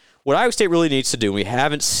 And what Iowa State really needs to do, and we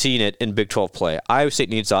haven't seen it in Big 12 play, Iowa State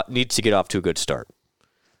needs to get off to a good start.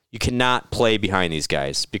 You cannot play behind these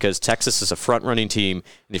guys, because Texas is a front-running team,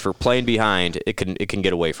 and if you're playing behind, it can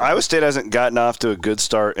get away from you. Iowa State hasn't gotten off to a good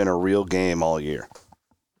start in a real game all year.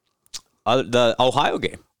 The Ohio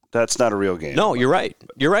game. That's not a real game. No, you're right.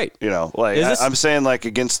 I'm saying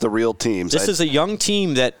against the real teams. This is a young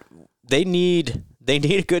team that they need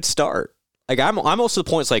a good start. I'm almost to the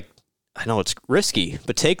point. It's like, I know it's risky,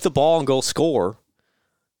 but take the ball and go score,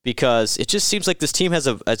 because it just seems like this team has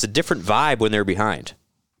a different vibe when they're behind.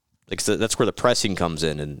 Like, so that's where the pressing comes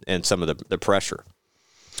in and some of the pressure.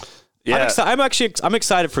 Yeah. I'm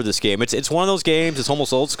excited for this game. It's one of those games. It's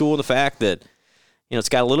almost old school in the fact that, it's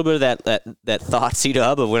got a little bit of that thought seed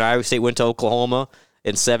hub of when Iowa State went to Oklahoma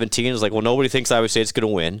in 2017. It was like, well, nobody thinks Iowa State's going to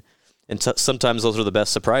win. And sometimes those are the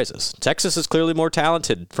best surprises. Texas is clearly more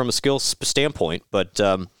talented from a skill standpoint, but,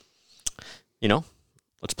 let's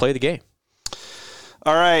play the game.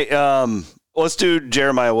 All right. Let's do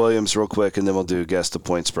Jeremiah Williams real quick, and then we'll do guess the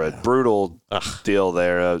point spread. Brutal deal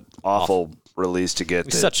there. Awful release to get.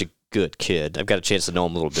 He's such a good kid. I've got a chance to know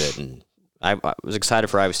him a little bit, and I was excited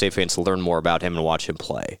for Iowa State fans to learn more about him and watch him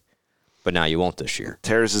play. But now you won't this year.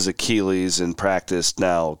 Tears his Achilles in practice.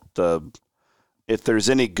 Now, if there's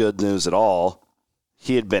any good news at all,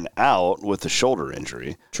 he had been out with a shoulder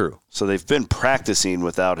injury. True. So they've been practicing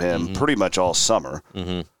without him pretty much all summer.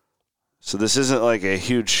 Mm-hmm. So this isn't like a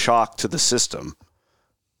huge shock to the system,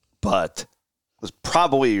 but it's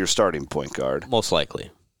probably your starting point guard. Most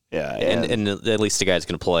likely. Yeah. And at least the guy's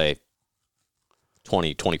going to play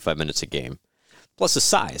 20, 25 minutes a game. Plus his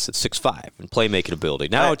size at 6'5" and playmaking ability.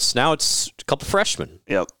 Now it's a couple freshmen.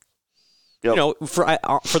 Yep.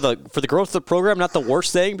 For the growth of the program, not the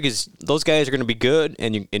worst thing because those guys are going to be good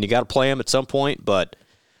and you got to play them at some point. But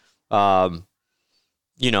it's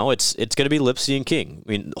going to be Lipsy and King.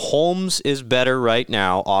 I mean, Holmes is better right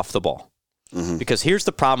now off the ball because here's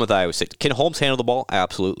the problem with Iowa State. Can Holmes handle the ball?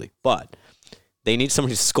 Absolutely, but they need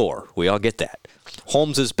somebody to score. We all get that.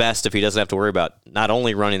 Holmes is best if he doesn't have to worry about not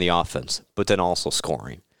only running the offense, but then also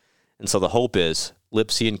scoring. And so the hope is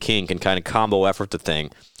Lipsy and King can kind of combo effort the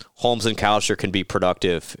thing. Holmes and Kalsher can be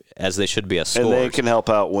productive as they should be as scorers. And they can help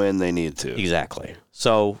out when they need to. Exactly.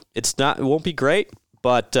 So it won't be great,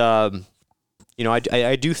 but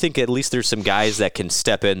I do think at least there's some guys that can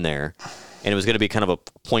step in there. And it was going to be kind of a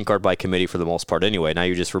point guard by committee for the most part anyway. Now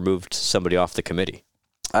you just removed somebody off the committee.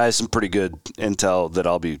 I have some pretty good intel that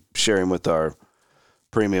I'll be sharing with our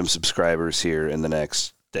premium subscribers here in the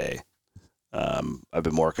next day. I've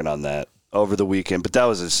been working on that over the weekend, but that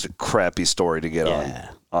was just a crappy story to get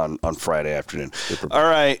on Friday afternoon. All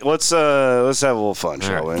right, let's have a little fun,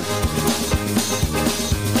 shall we?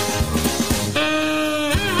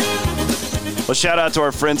 Well, shout out to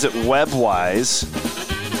our friends at WebWise.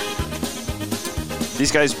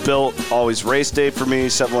 These guys built Always Race Day for me,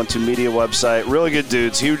 712 Media website. Really good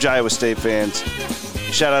dudes, huge Iowa State fans.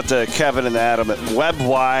 Shout out to Kevin and Adam at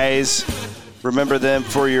WebWise. Remember them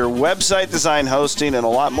for your website design, hosting, and a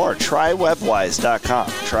lot more. Try webwise.com.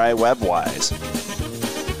 Try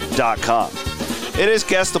webwise.com. It is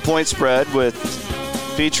Guess the Point Spread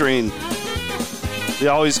featuring the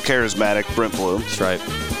always charismatic Brent Blum. That's right.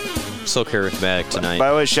 So charismatic tonight. By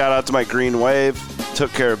the way, shout out to my Green Wave.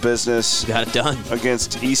 Took care of business. Got it done.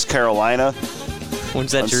 Against East Carolina.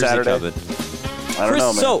 When's that jersey Saturday coming? I don't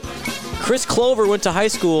know, man. So, Chris Clover went to high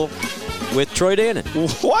school with Troy Dannon.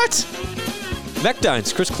 What?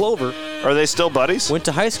 McDine's Chris Clover. Are they still buddies? Went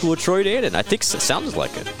to high school with Troy Dannon. I think it sounds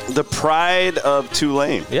like it. The pride of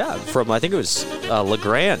Tulane. Yeah, I think it was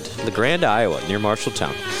LeGrand, Iowa, near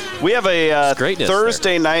Marshalltown. We have a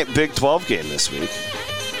Thursday night Big 12 game this week.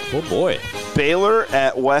 Oh, boy. Baylor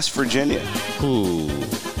at West Virginia. Ooh.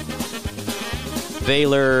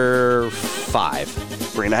 Baylor 5.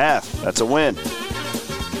 3.5. That's a win.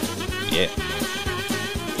 Yeah.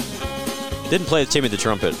 Didn't play the Timmy the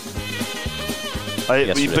Trumpet.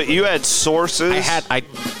 But you had sources. I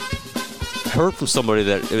heard from somebody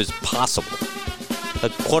that it was possible.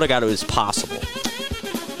 That quote I got, it was possible.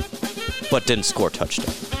 But didn't score a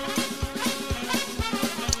touchdown.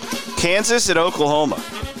 Kansas at Oklahoma.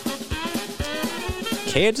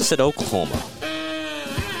 Kansas at Oklahoma.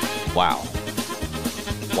 Wow.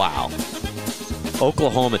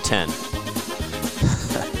 Oklahoma 10.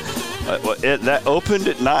 That opened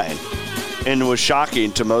at 9 and was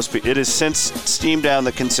shocking to most people. It has since steamed down.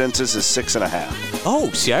 The consensus is 6.5.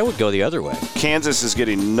 Oh, see, I would go the other way. Kansas is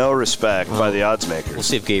getting no respect by the odds makers. We'll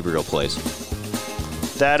see if Gabriel plays.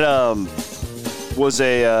 That was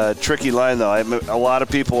a tricky line, though. A lot of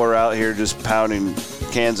people are out here just pounding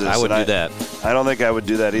Kansas. I would do that. I don't think I would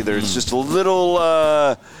do that either. It's just a little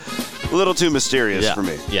too mysterious for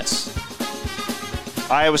me. Yes.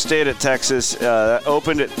 Iowa State at Texas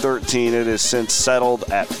opened at 13. It has since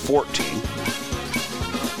settled at 14.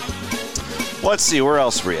 Let's see, where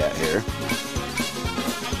else are we at here?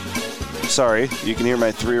 Sorry, you can hear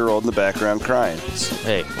my 3-year-old in the background crying.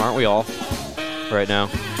 Hey, aren't we all right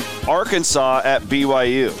now? Arkansas at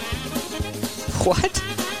BYU. What?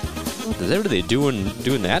 What are they doing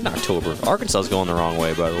that in October? Arkansas is going the wrong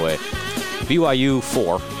way, by the way. BYU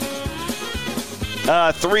 4.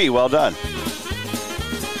 3, well done.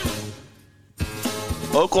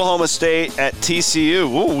 Oklahoma State at TCU.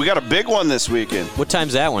 Ooh, we got a big one this weekend. What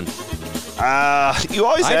time's that one? You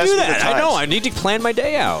always I ask do me that. the times. I know. I need to plan my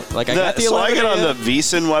day out. Like I got the 11 I get on a.m. the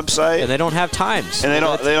VEASAN website, and they don't have times. and they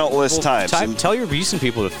don't list times. Tell your VEASAN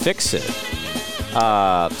people to fix it.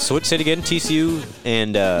 So what's it again? TCU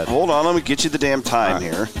and hold on, let me get you the damn time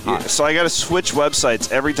here. So I got to switch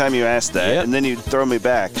websites every time you ask that, and then you throw me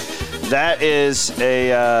back. That is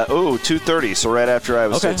a 2:30, so right after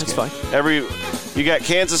Iowa State's that's game. fine. You got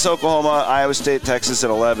Kansas, Oklahoma, Iowa State, Texas at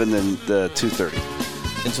 11, then the 2:30.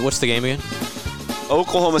 And so what's the game again?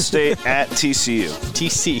 Oklahoma State at TCU.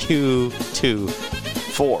 TCU 2.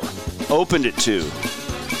 4. Opened at 2.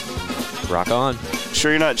 Rock on.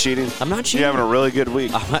 Sure you're not cheating? I'm not cheating. You're having a really good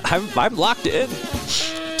week. I'm locked in.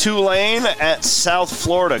 Tulane at South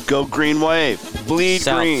Florida. Go Green Wave. Bleed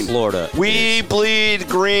South green. Florida. We bleed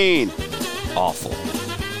green. Awful.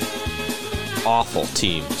 Awful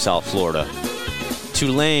team, South Florida.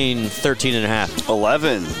 Tulane 13.5.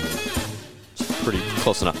 11. Pretty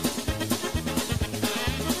close enough.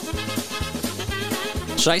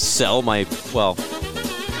 Should I sell my,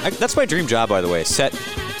 that's my dream job, by the way. Set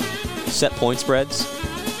point spreads.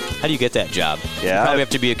 How do you get that job? Yeah. You probably have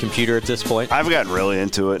to be a computer at this point. I've gotten really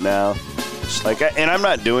into it now. And I'm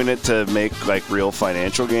not doing it to make real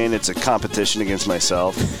financial gain. It's a competition against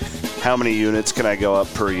myself. How many units can I go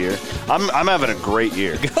up per year? I'm having a great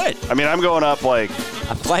year. Good. I mean, I'm going up I'm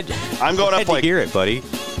glad to hear it, buddy.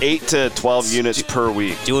 8 to 12 units per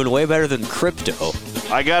week. Doing way better than crypto.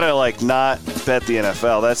 I gotta not bet the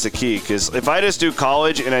NFL. That's the key. Because if I just do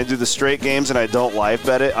college and I do the straight games and I don't live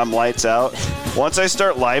bet it, I'm lights out. Once I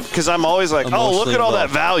start live, because I'm always like, oh, look at all that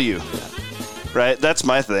value. Right? That's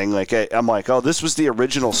my thing. I'm like, oh, this was the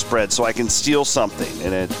original spread, so I can steal something,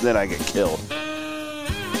 and then I get killed.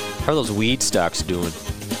 How are those weed stocks doing?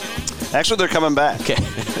 Actually, they're coming back. Okay.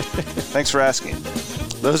 Thanks for asking.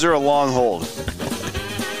 Those are a long hold.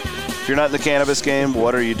 If you're not in the cannabis game,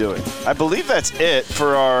 what are you doing? I believe that's it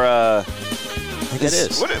for our... I think it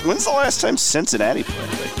is. When's the last time Cincinnati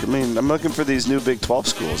played? I'm looking for these new Big 12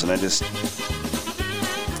 schools, and I just...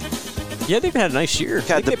 Yeah, they've had a nice year.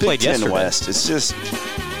 God, the they played Big Ten yesterday. West, it's just...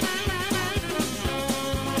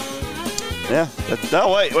 Yeah.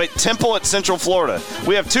 No, wait. Temple at Central Florida.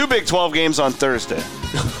 We have 2 Big 12 games on Thursday.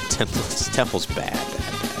 Temple's bad.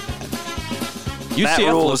 That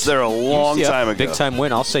rule was there a long time ago. Big time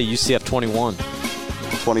win. I'll say UCF 21.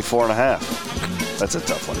 24.5. That's a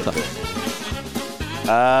tough one to pick.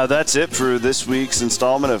 That's it for this week's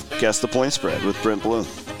installment of Guess the Point Spread with Brent Blum.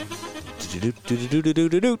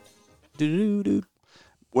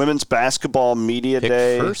 Women's Basketball Media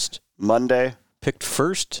Day. First. Monday. Picked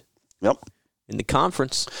first. Yep. In the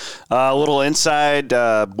conference. A little inside.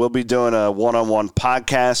 We'll be doing a one-on-one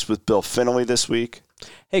podcast with Bill Finley this week.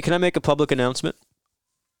 Hey, can I make a public announcement?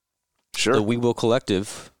 Sure. The We Will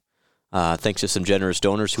Collective, thanks to some generous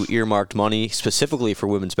donors who earmarked money specifically for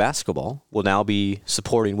women's basketball, will now be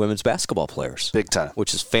supporting women's basketball players. Big time.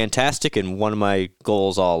 Which is fantastic and one of my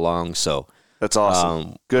goals all along. So that's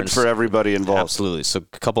awesome. Good for everybody involved. Absolutely. So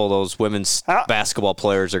a couple of those women's basketball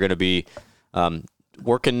players are going to be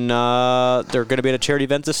working. They're going to be at a charity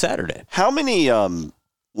event this Saturday. How many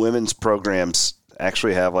women's programs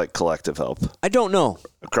actually have collective help? I don't know.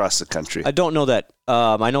 Across the country. I don't know that.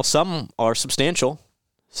 I know some are substantial.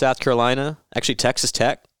 South Carolina, actually Texas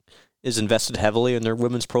Tech, is invested heavily in their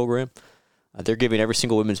women's program. They're giving every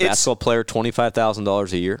single women's basketball player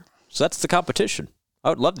 $25,000 a year. So that's the competition. I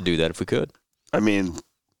would love to do that if we could. Our men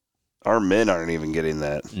aren't even getting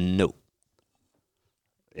that. No.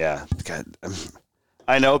 Yeah. God,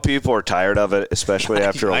 I know people are tired of it, especially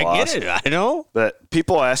after a loss. I get it. I know. But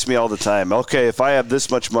people ask me all the time, okay, if I have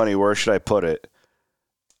this much money, where should I put it?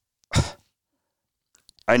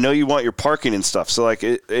 I know you want your parking and stuff, so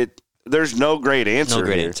there's no great answer. No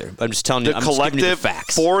great here. answer. I'm just telling you. I'm collective just giving you the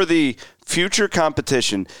facts. For the future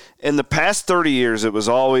competition. In the past 30 years, it was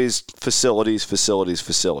always facilities.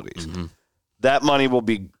 Mm-hmm. That money will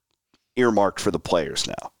be earmarked for the players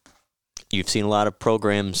now. You've seen a lot of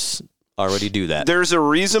programs already do that. There's a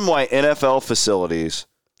reason why NFL facilities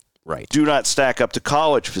do not stack up to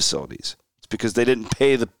college facilities. It's because they didn't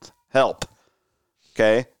pay the help,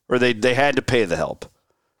 okay? Or they had to pay the help.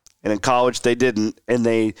 And in college, they didn't, and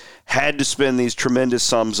they had to spend these tremendous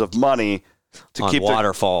sums of money to keep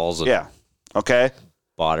waterfalls. Okay.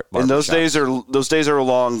 And those days are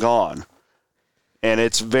long gone, and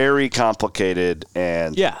it's very complicated.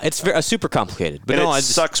 And it's super complicated. But it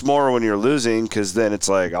sucks more when you're losing because then it's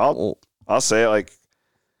I'll say it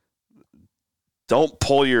don't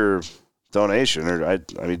pull your donation or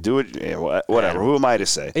do it. Whatever. Who am I to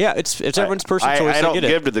say? Yeah, it's everyone's personal choice. I don't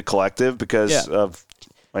give to the collective because of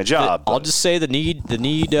my job. I'll just say the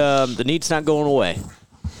need's not going away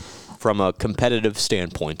from a competitive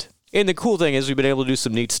standpoint. And the cool thing is we've been able to do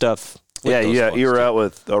some neat stuff. You were out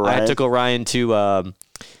with Orion. I took Orion to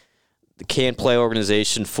the Can Play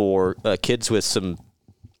organization for kids with some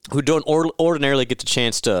who don't ordinarily get the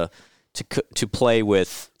chance to play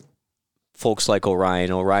with folks like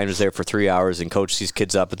Orion. Orion was there for 3 hours and coached these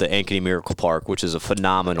kids up at the Ankeny Miracle Park, which is a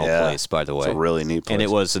phenomenal place, by the way. It's a really neat place. And it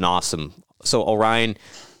was an awesome. So Orion,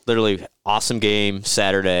 literally awesome game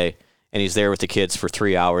Saturday, and he's there with the kids for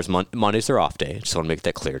 3 hours. Monday's their off day. Just want to make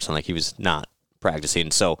that clear. It's not like he was not practicing.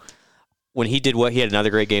 So when he did he had another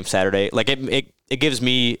great game Saturday. Like it gives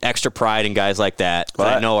me extra pride in guys like that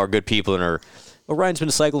I know are good people and are. Orion's been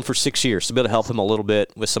cycling for 6 years, so be able to help him a little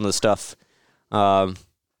bit with some of the stuff. I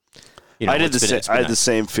had the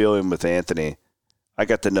same feeling with Anthony. I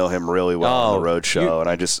got to know him really well on the road show, and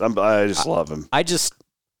I just love him.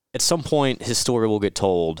 At some point, his story will get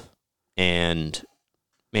told, and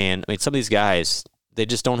man, I mean, some of these guys, they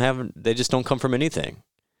just don't come from anything.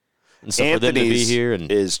 And so for them to be here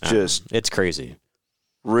it's crazy.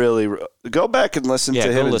 Really, go back and listen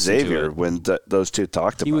to him and Xavier when those two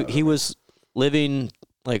talked about it. He was living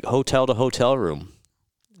like hotel to hotel room.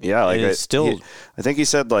 Yeah, like I think he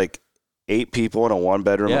said like 8 people in a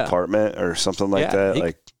 1-bedroom apartment or something like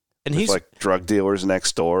that. And he's like drug dealers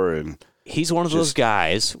next door, and he's one of those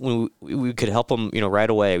guys when we could help him, right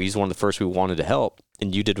away. He's one of the first we wanted to help,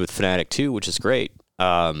 and you did with Fanatic too, which is great.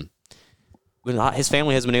 His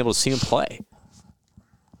family hasn't been able to see him play.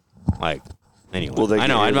 Like anyway, I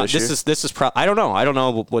know I'm not. This is. I don't know. I don't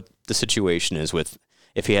know what the situation is with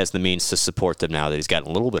if he has the means to support them now that he's gotten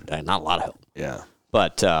a little bit, not a lot of help. Yeah,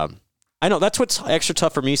 but. I know that's what's extra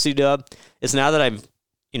tough for me, C-Dub, is now that I'm,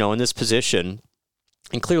 in this position,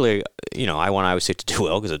 and clearly, I want Iowa State to do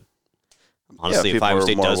well because honestly, if Iowa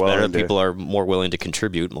State does better, people are more willing to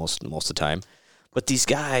contribute most of the time. But these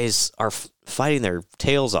guys are fighting their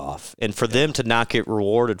tails off, and for them to not get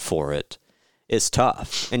rewarded for it is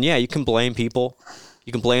tough. And you can blame people.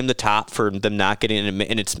 You can blame the top for them not getting in,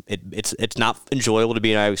 and it's not enjoyable to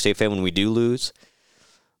be an Iowa State fan when we do lose.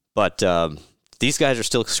 But these guys are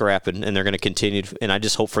still scrapping, and they're going to continue. And I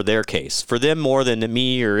just hope for their case, for them more than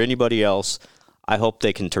me or anybody else, I hope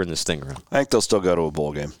they can turn this thing around. I think they'll still go to a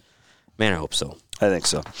bowl game. Man, I hope so. I think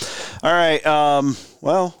so. All right.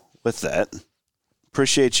 Well, with that,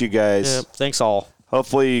 appreciate you guys. Yeah, thanks all.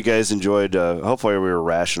 Hopefully you guys enjoyed. Hopefully we were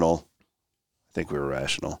rational. I think we were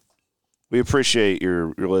rational. We appreciate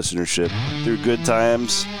your listenership through good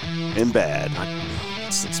times and bad.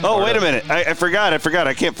 Wait a minute. I forgot.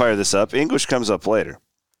 I can't fire this up. English comes up later.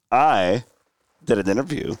 I did an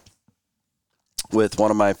interview with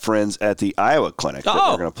one of my friends at the Iowa Clinic that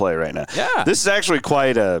we're going to play right now. Yeah. This is actually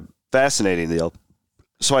quite a fascinating deal.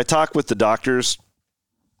 So I talked with the doctors,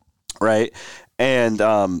 right? And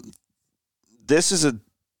this is a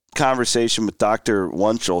conversation with Dr.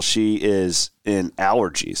 Wunschel. She is in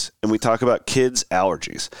allergies, and we talk about kids'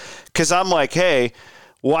 allergies. Because I'm like, hey,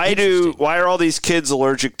 why are all these kids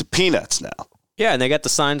allergic to peanuts now? Yeah, and they got the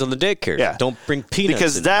signs on the daycare. Yeah. Don't bring peanuts.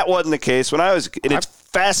 Because that wasn't the case when I was. And it's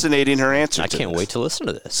fascinating her answer. I can't wait to listen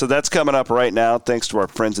to this. So that's coming up right now. Thanks to our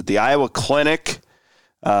friends at the Iowa Clinic.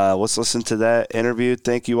 Let's listen to that interview.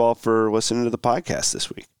 Thank you all for listening to the podcast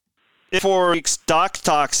this week. For week's Doc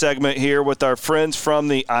Talk segment here with our friends from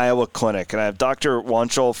the Iowa Clinic. And I have Dr.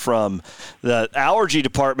 Wunschel from the allergy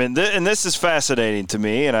department. And this is fascinating to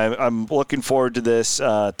me, and I'm looking forward to this,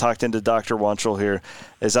 talking to Dr. Wunschel here,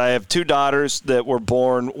 as I have 2 daughters that were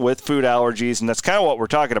born with food allergies, and that's kind of what we're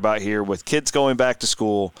talking about here with kids going back to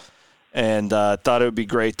school, and thought it would be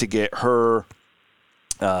great to get her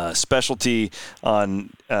specialty on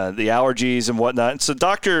the allergies and whatnot. And so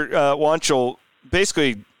Dr. Wunschel,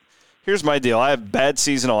 basically, here's my deal. I have bad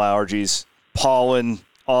seasonal allergies, pollen,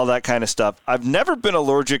 all that kind of stuff. I've never been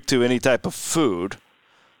allergic to any type of food,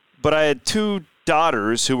 but I had 2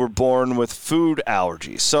 daughters who were born with food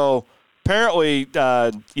allergies. So apparently,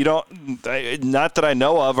 you don't, not that I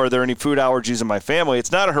know of, are there any food allergies in my family?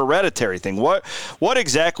 It's not a hereditary thing. What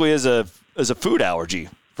exactly is a food allergy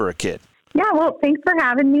for a kid? Yeah, well, thanks for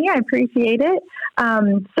having me. I appreciate it.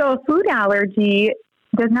 So a food allergy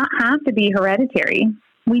does not have to be hereditary.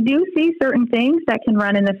 We do see certain things that can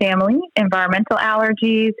run in the family. Environmental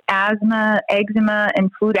allergies, asthma, eczema,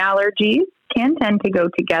 and food allergies can tend to go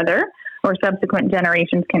together, or subsequent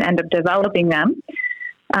generations can end up developing them.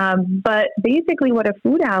 But basically what a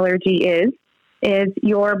food allergy is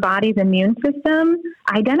your body's immune system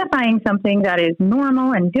identifying something that is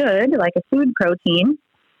normal and good, like a food protein,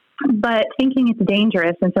 but thinking it's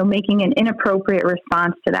dangerous, and so making an inappropriate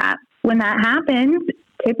response to that. When that happens,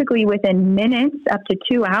 typically within minutes, up to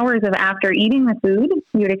 2 hours of after eating the food,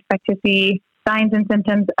 you would expect to see signs and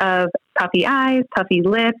symptoms of puffy eyes, puffy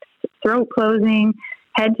lips, throat closing,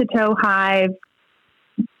 head to toe hives,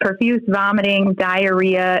 profuse vomiting,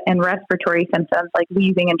 diarrhea, and respiratory symptoms like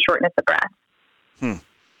wheezing and shortness of breath.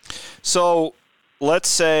 So let's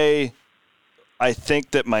say I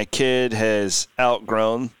think that my kid has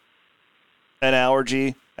outgrown an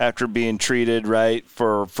allergy after being treated, right,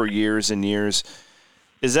 for years and years.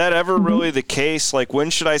 Is that ever really the case? Like,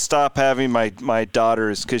 when should I stop having my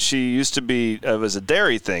daughters? Because she used to be, it was a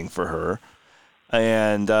dairy thing for her.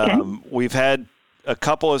 And we've had a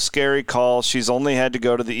couple of scary calls. She's only had to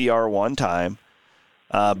go to the ER one time,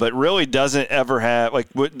 but really doesn't ever have, like,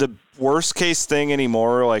 the worst case thing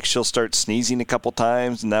anymore. Like, she'll start sneezing a couple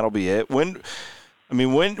times and that'll be it. When do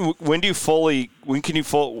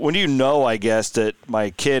you know, I guess, that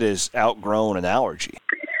my kid has outgrown an allergy?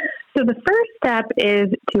 So the first step is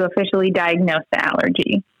to officially diagnose the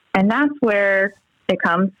allergy. And that's where it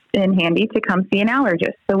comes in handy to come see an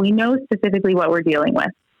allergist. So we know specifically what we're dealing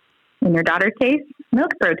with. In your daughter's case,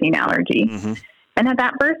 milk protein allergy. Mm-hmm. And at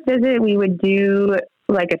that first visit, we would do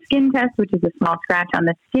like a skin test, which is a small scratch on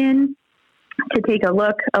the skin, to take a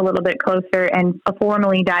look a little bit closer and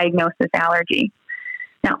formally diagnose this allergy.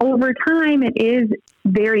 Now, over time, it is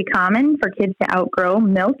very common for kids to outgrow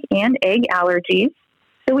milk and egg allergies.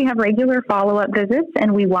 So we have regular follow-up visits,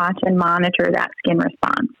 and we watch and monitor that skin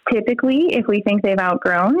response. Typically, if we think they've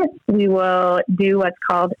outgrown, we will do what's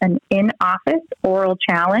called an in-office oral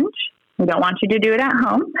challenge. We don't want you to do it at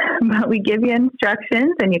home, but we give you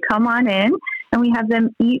instructions, and you come on in, and we have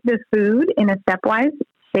them eat the food in a stepwise,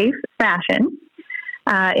 safe fashion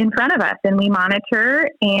in front of us, and we monitor,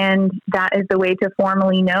 and that is the way to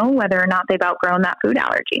formally know whether or not they've outgrown that food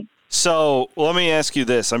allergy. So let me ask you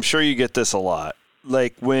this. I'm sure you get this a lot.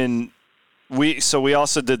 Like when we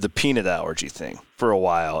also did the peanut allergy thing for a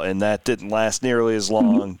while, and that didn't last nearly as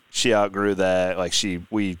long. Mm-hmm. She outgrew that. Like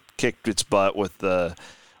we kicked its butt with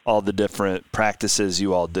all the different practices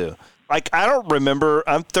you all do. Like, I don't remember,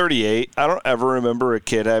 I'm 38. I don't ever remember a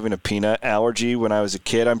kid having a peanut allergy when I was a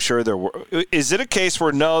kid. I'm sure there were. Is it a case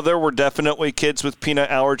where, no, there were definitely kids with peanut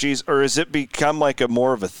allergies, or has it become like a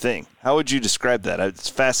more of a thing? How would you describe that? It's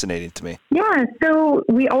fascinating to me. Yeah, so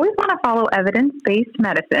we always want to follow evidence-based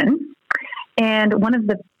medicine. And one of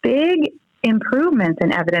the big improvements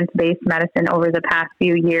in evidence-based medicine over the past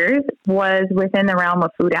few years was within the realm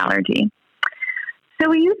of food allergy. So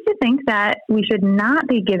we used to think that we should not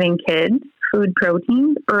be giving kids food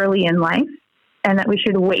proteins early in life and that we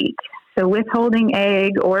should wait. So withholding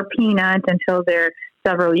egg or peanut until they're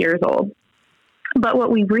several years old. But what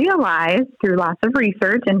we realized through lots of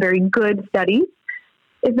research and very good studies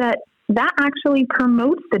is that actually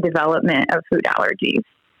promotes the development of food allergies.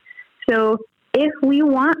 So if we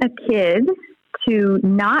want a kid to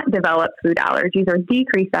not develop food allergies or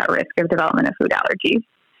decrease that risk of development of food allergies,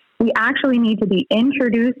 we actually need to be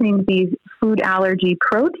introducing these food allergy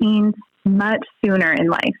proteins much sooner in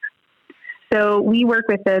life. So we work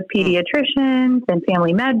with the pediatricians and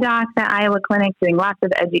family med docs at Iowa Clinic doing lots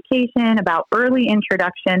of education about early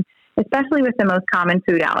introduction, especially with the most common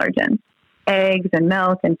food allergens, eggs and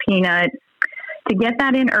milk and peanuts, to get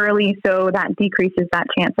that in early so that decreases that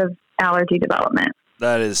chance of allergy development.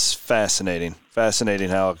 That is fascinating. Fascinating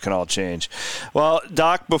how it can all change. Well,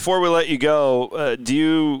 Doc, before we let you go,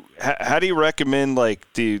 how do you recommend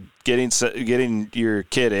getting your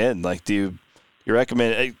kid in? Like, do you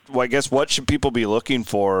recommend? Well, I guess what should people be looking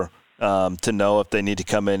for to know if they need to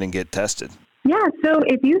come in and get tested? Yeah. So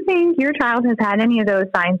if you think your child has had any of those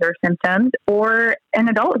signs or symptoms, or an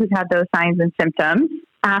adult who's had those signs and symptoms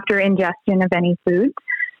after ingestion of any food,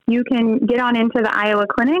 you can get on into the Iowa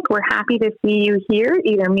Clinic. We're happy to see you here,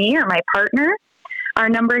 either me or my partner. Our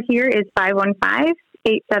number here is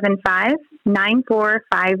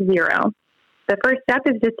 515-875-9450. The first step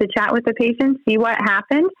is just to chat with the patient, see what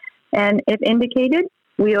happened, and if indicated,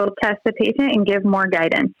 we'll test the patient and give more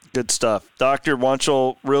guidance. Good stuff. Dr.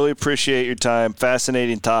 Wunschel, really appreciate your time.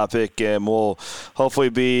 Fascinating topic, and we'll hopefully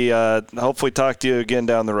talk to you again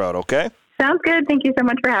down the road, okay? Sounds good. Thank you so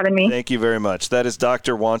much for having me. Thank you very much. That is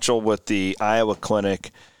Dr. Wunschel with the Iowa Clinic.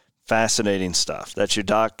 Fascinating stuff. That's your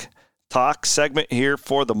Doc Talk segment here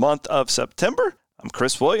for the month of September. I'm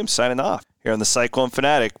Chris Williams signing off here on the Cyclone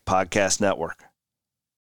Fanatic Podcast Network.